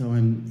in Mexico.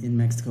 I'm in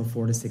Mexico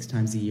 4 to 6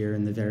 times a year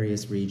in the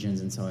various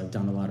regions, and so I've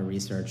done a lot of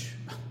research,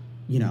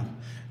 you know,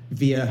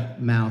 via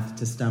mouth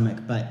to stomach,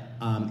 but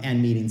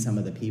and meeting some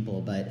of the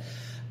people. But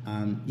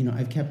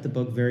I've kept the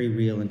book very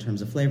real in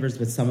terms of flavors,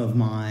 with some of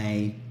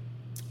my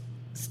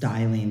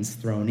stylings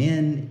thrown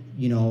in,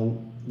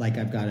 like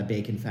I've got a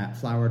bacon fat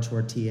flour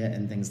tortilla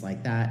and things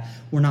like that.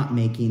 We're not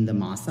making the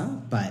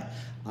masa, but,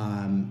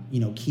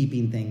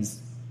 keeping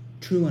things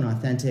true and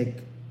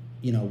authentic,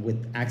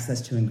 with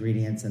access to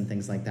ingredients and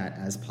things like that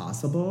as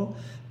possible.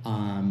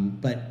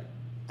 But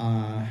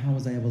how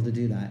was I able to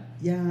do that?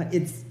 Yeah,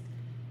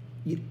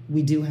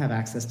 we do have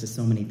access to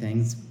so many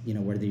things,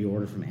 whether you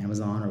order from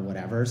Amazon or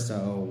whatever,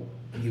 so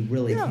you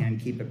really can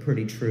keep it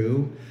pretty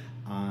true.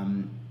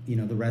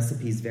 The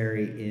recipes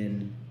vary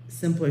in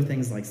simpler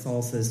things like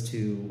salsas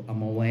to a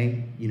mole,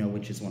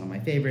 which is one of my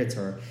favorites,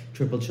 or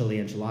triple chili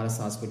enchilada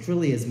sauce, which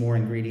really is more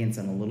ingredients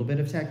and a little bit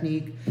of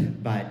technique.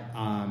 But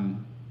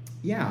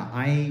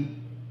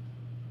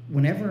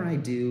whenever I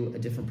do a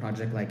different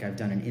project, like I've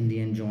done an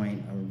Indian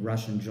joint, a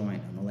Russian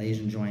joint, a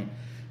Malaysian joint,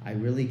 I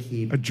really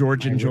keep a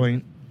Georgian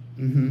joint,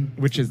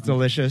 which is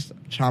delicious.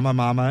 Chama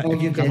Mama. Oh,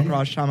 if you come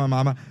across Chama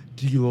Mama,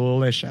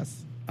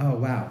 delicious. Oh,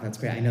 wow. That's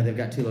great. I know they've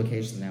got 2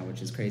 locations now,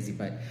 which is crazy.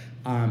 But,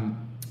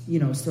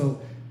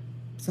 so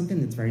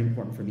something that's very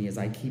important for me is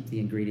I keep the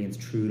ingredients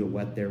true to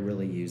what they're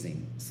really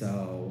using.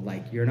 So,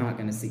 you're not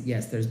going to see,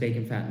 yes, there's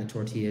bacon fat in the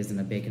tortillas and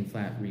a bacon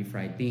fat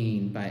refried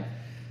bean, but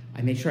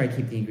I make sure I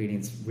keep the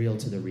ingredients real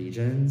to the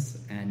regions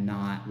and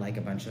not like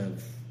a bunch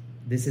of,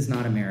 this is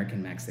not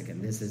American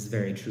Mexican. This is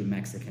very true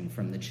Mexican,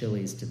 from the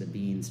chilies to the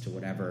beans to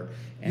whatever.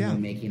 And we're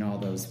making all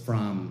those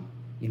from,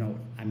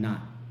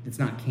 it's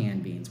not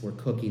canned beans. We're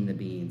cooking the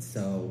beans.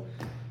 So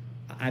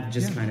I've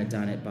just kind of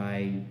done it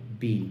by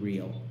being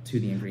real to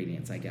the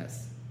ingredients, I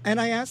guess. And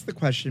I ask the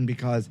question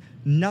because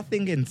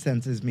nothing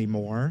incenses me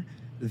more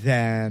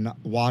than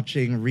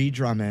watching Ree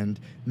Drummond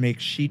make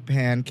sheet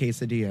pan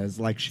quesadillas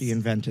like she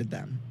invented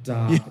them.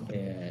 Stop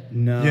it.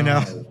 No.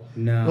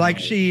 No. Like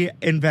she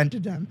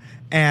invented them.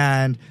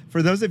 And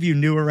for those of you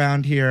new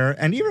around here,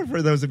 and even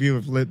for those of you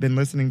who have been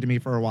listening to me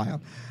for a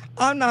while,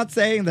 I'm not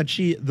saying that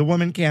the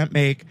woman can't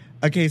make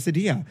a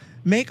quesadilla.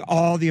 Make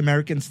all the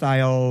American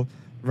style,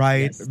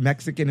 right,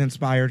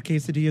 Mexican-inspired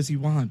quesadillas you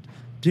want.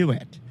 Do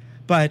it.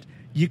 But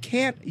you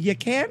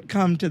can't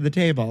come to the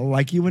table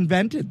like you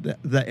invented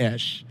the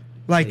ish.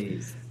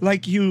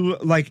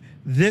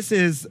 This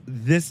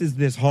is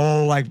this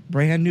whole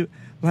brand new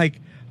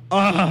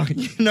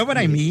you know what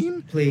I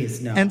mean?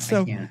 Please, no. And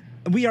so I can't.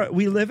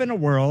 we live in a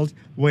world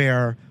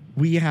where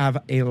we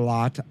have a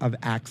lot of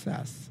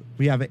access.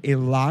 We have a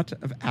lot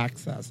of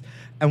access,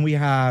 and we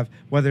have,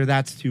 whether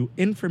that's to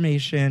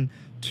information,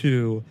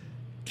 to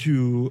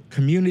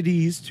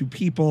communities, to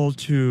people,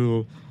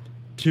 to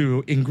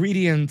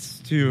ingredients,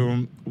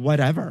 to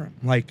whatever.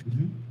 Why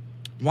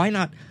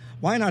not?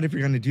 Why not, if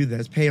you're going to do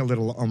this, pay a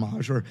little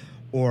homage or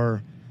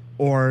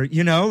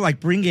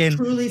bring in...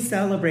 Truly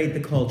celebrate the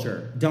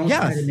culture. Don't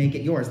try to make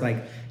it yours.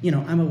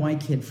 I'm a white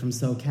kid from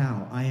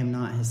SoCal. I am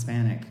not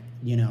Hispanic,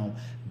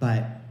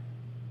 but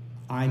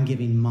I'm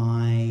giving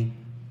my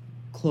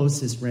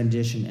closest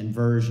rendition and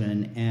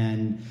version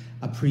and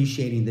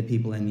appreciating the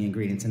people and the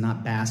ingredients and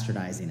not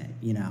bastardizing it,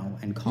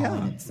 and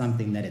calling it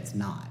something that it's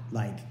not.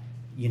 The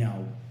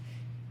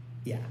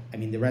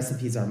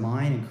recipes are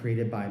mine and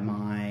created by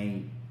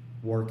my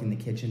work in the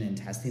kitchen and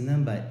testing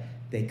them, but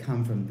they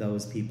come from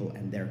those people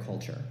and their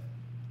culture.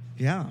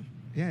 Yeah.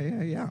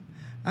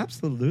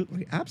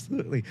 Absolutely.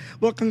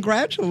 Well,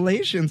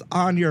 congratulations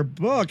on your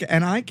book,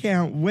 and I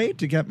can't wait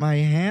to get my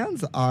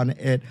hands on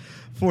it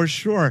for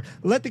sure.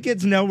 Let the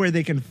kids know where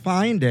they can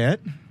find it.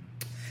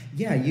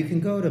 Yeah, you can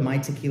go to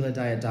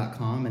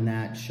mytequiladiet.com, and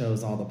that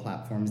shows all the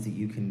platforms that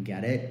you can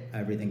get it.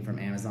 Everything from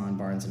Amazon,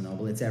 Barnes &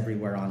 Noble. It's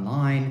everywhere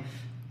online.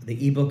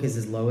 The ebook is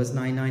as low as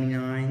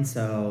 $9.99,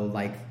 so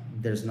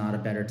there's not a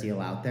better deal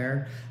out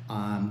there.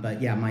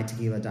 But yeah, My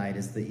Tequila Diet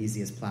is the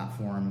easiest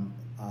platform,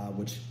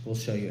 which will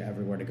show you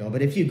everywhere to go.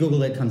 But if you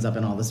Google it, it comes up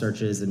in all the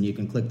searches, and you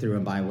can click through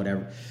and buy it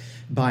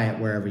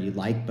wherever you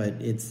like.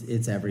 But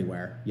it's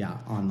everywhere. Yeah,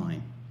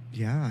 online.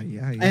 Yeah.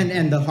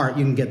 And the heart,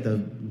 you can get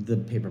the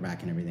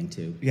paperback and everything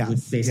too. Yeah,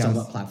 based on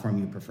what platform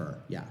you prefer.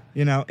 Yeah.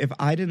 If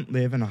I didn't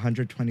live in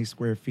 120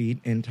 square feet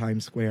in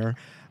Times Square,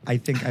 I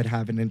think I'd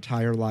have an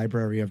entire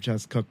library of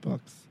just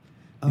cookbooks.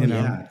 Oh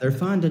yeah, they're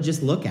fun to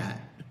just look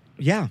at.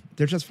 Yeah,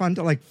 they're just fun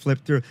to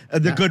flip through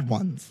the good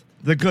ones.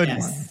 The good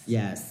ones.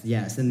 Yes.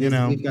 And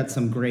we've got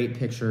some great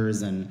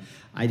pictures, and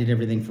I did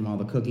everything from all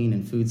the cooking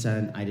and food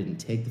side. I didn't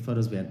take the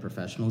photos; we had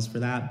professionals for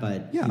that.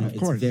 But of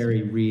course. It's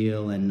very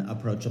real and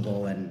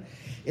approachable, and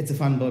it's a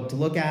fun book to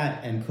look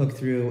at and cook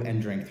through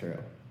and drink through.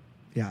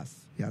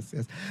 Yes.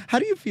 How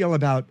do you feel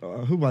about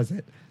who was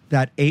it?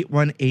 That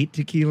 818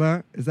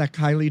 tequila? Is that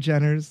Kylie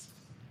Jenner's?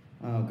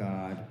 Oh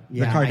God!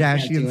 Yeah, the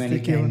Kardashians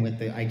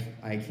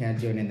I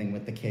can't do anything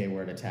with the K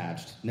word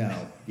attached. No,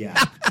 yeah.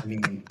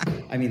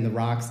 I mean, The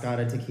Rock's got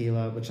a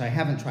tequila, which I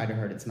haven't tried to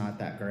heard. It's not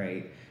that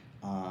great.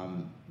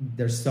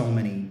 There's so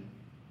many.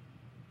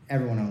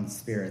 Everyone owns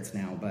spirits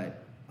now,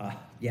 but I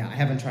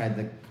haven't tried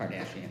the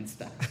Kardashian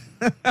stuff.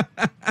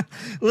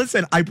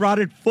 Listen, I brought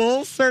it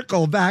full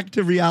circle back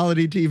to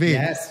reality TV.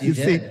 Yes, you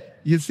did. See,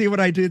 You see what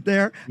I did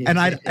there?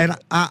 Yeah. And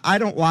I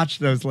don't watch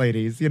those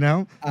ladies, you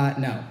know?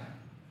 No.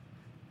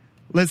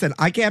 Listen,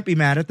 I can't be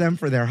mad at them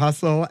for their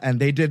hustle, and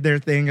they did their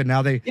thing, and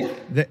now they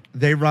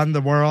run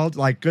the world.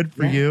 Like, good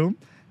for you.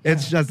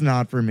 It's just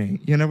not for me.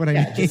 You know what I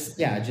mean? Just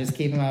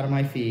keep them out of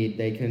my feed.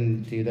 They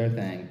can do their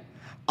thing.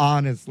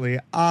 Honestly.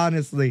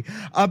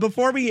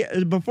 Before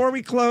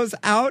we close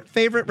out,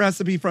 favorite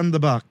recipe from the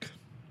book?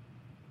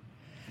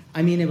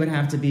 I mean, it would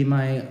have to be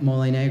my mole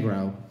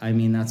negro. I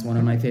mean, that's one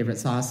of my favorite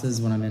sauces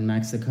when I'm in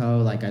Mexico.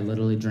 Like, I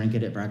literally drink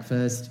it at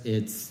breakfast.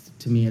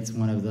 To me, it's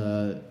one of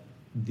the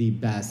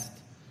best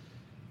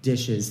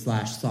dishes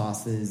 /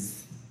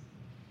 sauces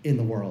in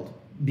the world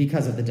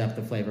because of the depth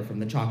of flavor, from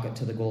the chocolate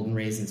to the golden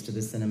raisins to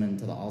the cinnamon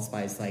to the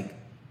allspice. Like,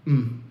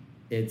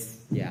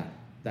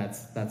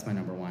 that's my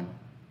number one.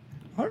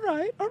 All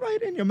right,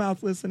 in your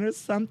mouth, listeners.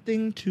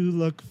 Something to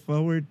look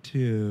forward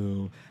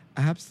to.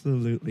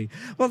 Absolutely.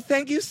 Well,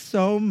 thank you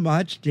so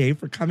much, Dave,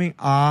 for coming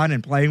on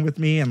and playing with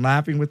me and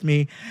laughing with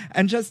me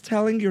and just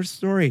telling your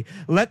story.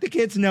 Let the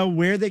kids know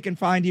where they can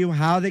find you,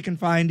 how they can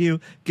find you.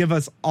 Give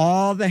us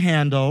all the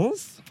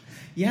handles.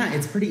 Yeah,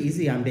 it's pretty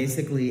easy. I'm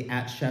basically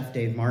at Chef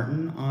Dave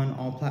Martin on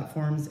all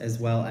platforms, as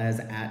well as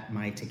at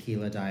My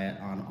Tequila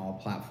Diet on all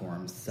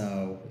platforms.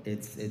 So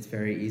it's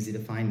very easy to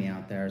find me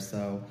out there.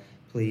 So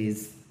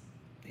please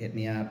hit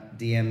me up,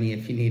 DM me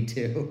if you need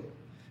to.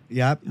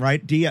 Yep,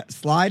 right.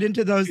 Slide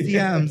into those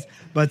DMs,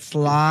 but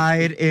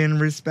slide in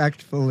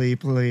respectfully,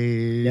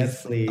 please.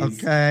 Yes, please.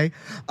 Okay,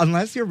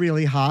 unless you're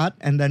really hot,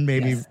 and then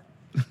maybe. Yes.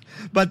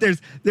 But there's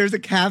a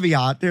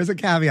caveat. There's a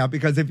caveat,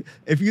 because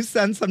if you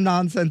send some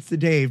nonsense to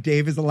Dave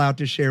is allowed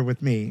to share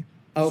with me.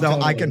 Oh, so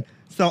totally.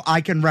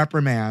 I can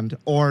reprimand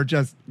or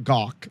just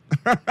gawk.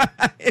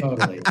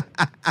 Totally.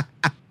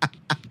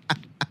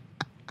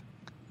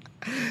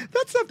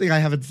 That's something I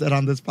haven't said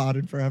on this pod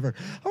in forever.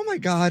 Oh my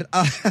God.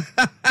 Well,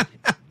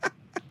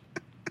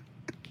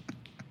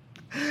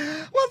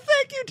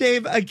 thank you,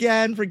 Dave,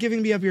 again for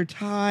giving me of your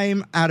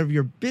time out of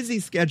your busy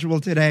schedule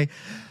today.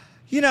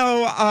 You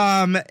know,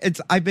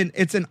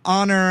 it's an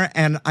honor,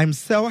 and I'm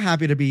so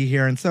happy to be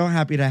here and so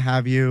happy to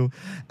have you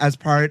as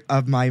part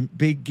of my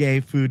big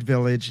gay food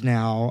village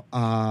now.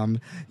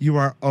 You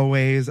are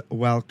always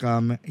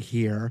welcome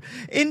here.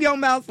 In Your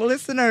Mouth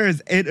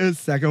listeners, it is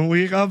second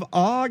week of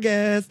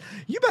August.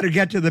 You better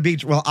get to the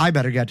beach. Well, I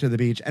better get to the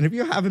beach. And if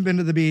you haven't been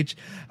to the beach,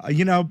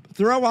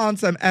 throw on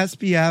some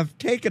SPF,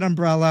 take an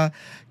umbrella,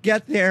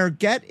 get there,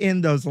 get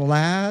in those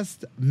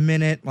last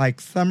minute, like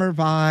summer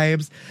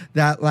vibes,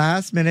 that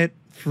last minute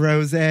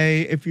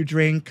frosé if you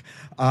drink,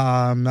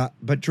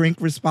 but drink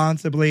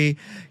responsibly.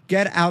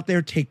 Get out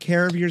there, take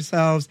care of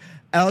yourselves.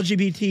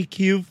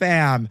 LGBTQ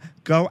fam,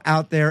 go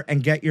out there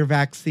and get your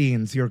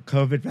vaccines, your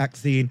COVID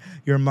vaccine,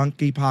 your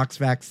monkeypox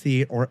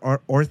vaccine, or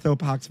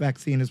orthopox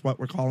vaccine is what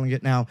we're calling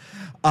it now.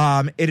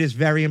 It is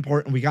very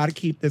important. We got to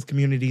keep this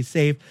community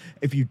safe.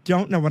 If you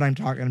don't know what I'm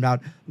talking about,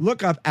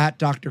 look up at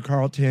Dr.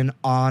 Carlton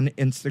on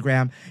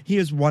Instagram. He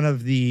is one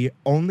of the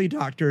only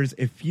doctors,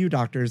 if few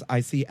doctors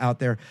I see out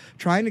there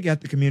trying to get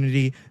the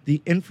community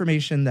the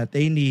information that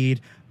they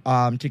need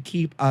to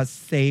keep us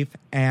safe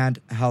and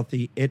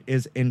healthy. It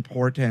is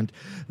important.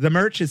 The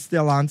merch is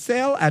still on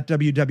sale at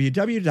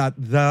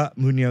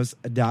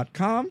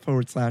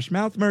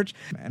www.themunoz.com/mouth merch.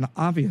 And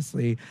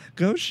obviously,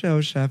 go show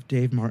Chef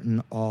Dave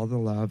Martin all the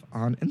love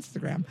on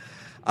Instagram.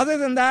 Other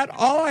than that,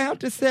 all I have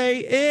to say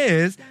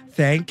is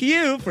thank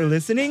you for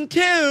listening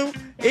to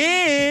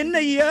In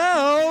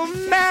Your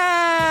Mouth.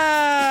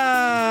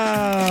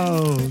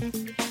 In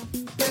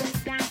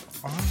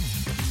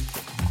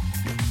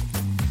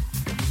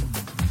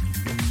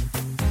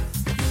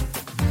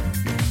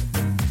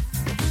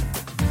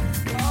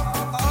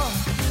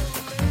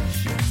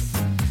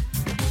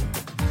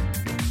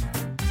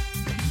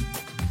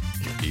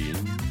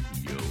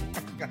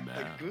your mouth.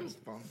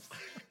 Goosebumps.